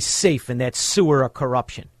they're only safe in that sewer of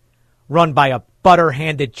corruption, run by a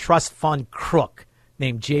butter-handed trust fund crook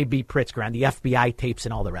named J.B. Pritzker on the FBI tapes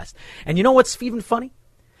and all the rest. And you know what's even funny?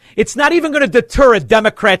 It's not even going to deter a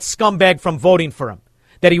Democrat scumbag from voting for him,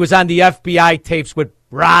 that he was on the FBI tapes with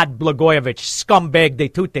Rod Blagojevich, scumbag de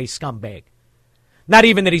tutte scumbag. Not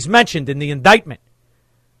even that he's mentioned in the indictment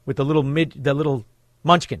with the little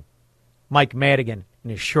munchkin, Mike Madigan,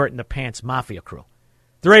 and his short-in-the-pants mafia crew.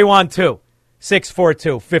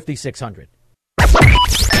 312-642-5600.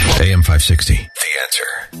 AM 560, The Answer.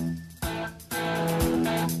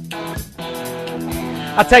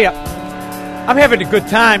 I'll tell you, I'm having a good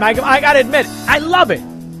time. I got to admit, I love it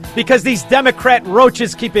because these Democrat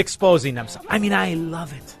roaches keep exposing themselves. I mean, I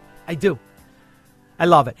love it. I do. I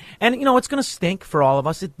love it. And, you know, it's going to stink for all of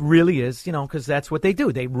us. It really is, you know, because that's what they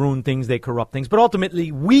do. They ruin things. They corrupt things. But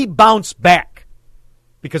ultimately, we bounce back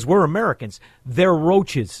because we're Americans. They're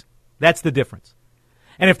roaches. That's the difference.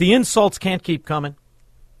 And if the insults can't keep coming,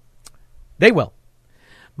 they will.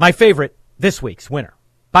 My favorite this week's winner,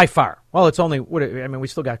 by far. Well, it's only, I mean, we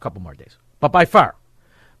still got a couple more days. But by far,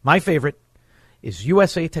 my favorite is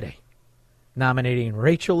USA Today, nominating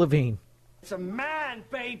Rachel Levine. It's a man,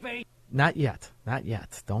 baby. Not yet. Not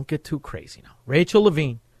yet. Don't get too crazy now. Rachel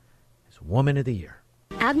Levine is Woman of the Year.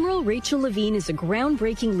 Admiral Rachel Levine is a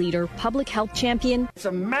groundbreaking leader, public health champion. It's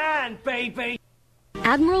a man, baby.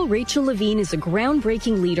 Admiral Rachel Levine is a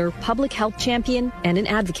groundbreaking leader, public health champion, and an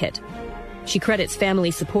advocate. She credits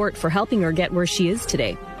family support for helping her get where she is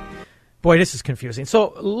today. Boy, this is confusing.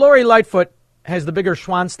 So Lori Lightfoot has the bigger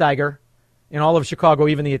Schwansteiger in all of Chicago,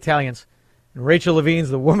 even the Italians. And Rachel Levine's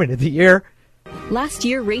the Woman of the Year. Last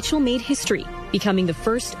year, Rachel made history, becoming the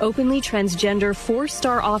first openly transgender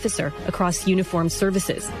 4-star officer across uniformed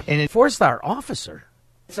services. And a 4-star officer?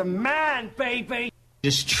 It's a man, baby. It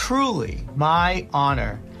is truly my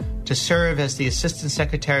honor to serve as the Assistant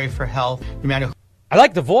Secretary for Health, no matter who. I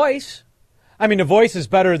like the voice. I mean, the voice is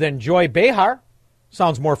better than Joy Behar.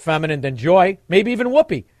 Sounds more feminine than Joy. Maybe even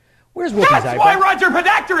Whoopi. Where's Whoopi's eyebrow? That's why Roger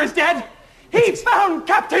Podacter is dead. He found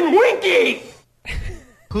Captain Winky.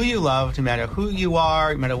 Who you love, no matter who you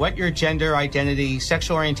are, no matter what your gender identity,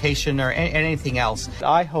 sexual orientation, or anything else.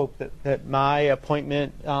 I hope that my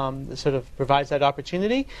appointment sort of provides that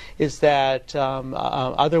opportunity, is that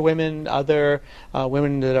other women that are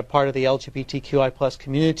part of the LGBTQI plus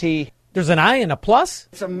community. There's an I and a plus?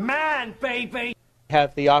 It's a man, baby.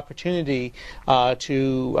 Have the opportunity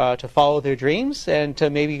to follow their dreams and to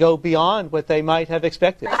maybe go beyond what they might have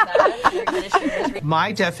expected.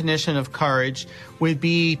 My definition of courage would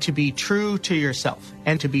be to be true to yourself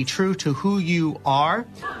and to be true to who you are.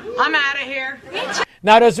 I'm out of here.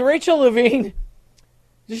 Now, does Rachel Levine,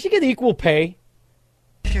 does she get equal pay?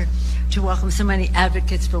 To welcome so many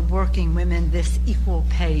advocates for working women this Equal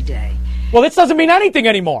Pay Day. Well, this doesn't mean anything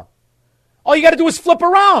anymore. All you got to do is flip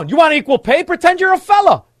around. You want equal pay? Pretend you're a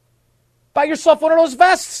fella. Buy yourself one of those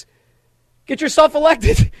vests. Get yourself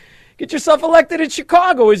elected. Get yourself elected in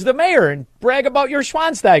Chicago as the mayor and brag about your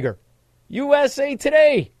Schwansteiger. USA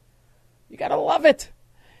Today. You got to love it.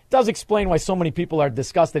 It does explain why so many people are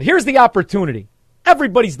disgusted. Here's the opportunity.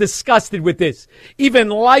 Everybody's disgusted with this. Even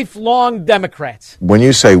lifelong Democrats. When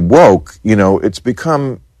you say woke, you know, it's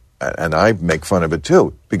become, and I make fun of it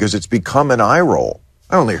too, because it's become an eye roll.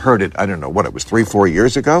 I only heard it, I don't know what it was, 3-4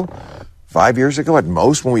 years ago, 5 years ago at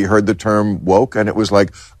most, when we heard the term woke, and it was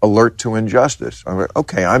like alert to injustice. I'm like,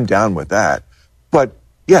 okay, I'm down with that. But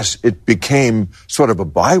yes, it became sort of a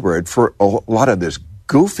byword for a lot of this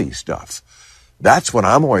goofy stuff. That's what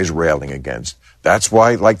I'm always railing against. That's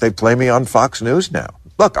why, like, they play me on Fox News now.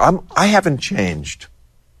 Look, I haven't changed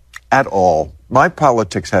at all. My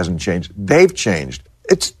politics hasn't changed. They've changed.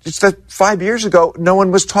 It's that 5 years ago, no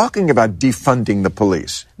one was talking about defunding the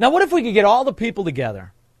police. Now, what if we could get all the people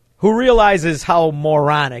together who realizes how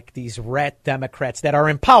moronic these rat Democrats that are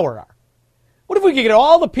in power are? What if we could get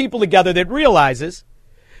all the people together that realizes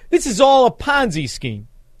this is all a Ponzi scheme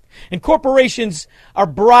and corporations are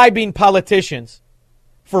bribing politicians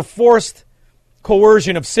for forced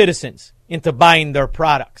coercion of citizens into buying their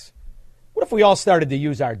products? What if we all started to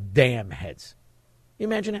use our damn heads? You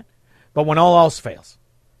imagine that? But when all else fails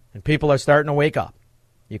and people are starting to wake up,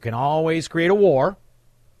 you can always create a war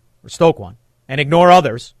or stoke one and ignore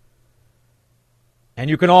others. And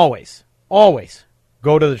you can always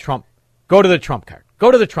go to the Trump card. Go to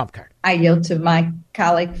the Trump card. I yield to my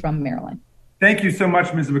colleague from Maryland. Thank you so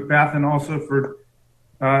much, Ms. McBath, and also for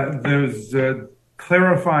those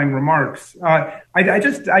clarifying remarks. I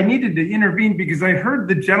needed to intervene because I heard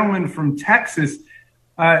the gentleman from Texas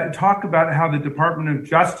talk about how the Department of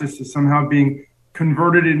Justice is somehow being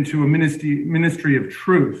converted into a ministry of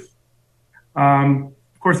truth.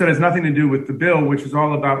 Of course, that has nothing to do with the bill, which is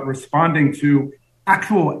all about responding to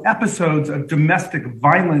actual episodes of domestic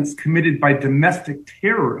violence committed by domestic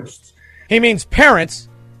terrorists. He means parents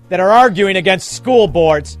that are arguing against school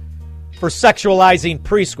boards for sexualizing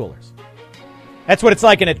preschoolers. That's what it's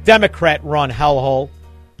like in a Democrat-run hellhole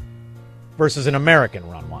versus an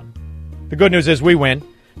American-run one. The good news is we win.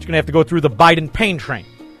 You're going to have to go through the Biden pain train.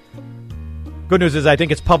 Good news is I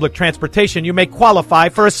think it's public transportation. You may qualify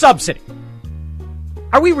for a subsidy.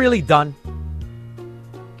 Are we really done?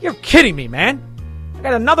 You're kidding me, man. I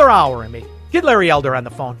got another hour in me. Get Larry Elder on the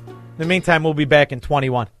phone. In the meantime, we'll be back in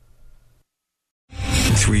 21.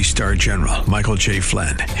 3-star General Michael J.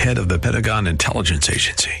 Flynn, head of the Pentagon Intelligence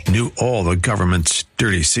Agency, knew all the government's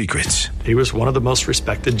dirty secrets. He was one of the most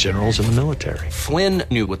respected generals in the military. Flynn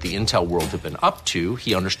knew what the intel world had been up to.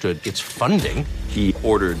 He understood its funding. He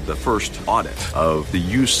ordered the first audit of the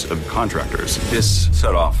use of contractors. This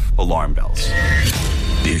set off alarm bells.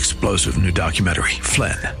 The explosive new documentary,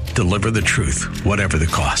 Flynn, Deliver the Truth, Whatever the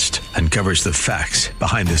Cost, uncovers the facts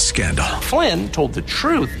behind this scandal. Flynn told the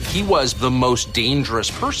truth. He was the most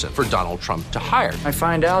dangerous person for Donald Trump to hire. I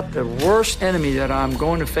find out the worst enemy that I'm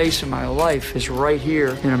going to face in my life is right here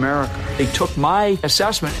in America. They took my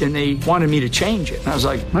assessment and they wanted me to change it. And I was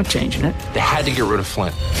like, I'm not changing it. They had to get rid of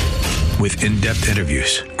Flynn. With in-depth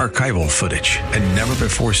interviews, archival footage, and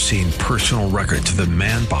never-before-seen personal records of the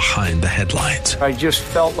man behind the headlines. I just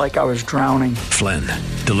felt like I was drowning. Flynn,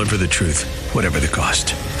 Deliver the Truth, Whatever the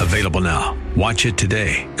Cost. Available now. Watch it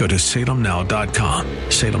today. Go to salemnow.com.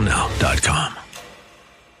 salemnow.com.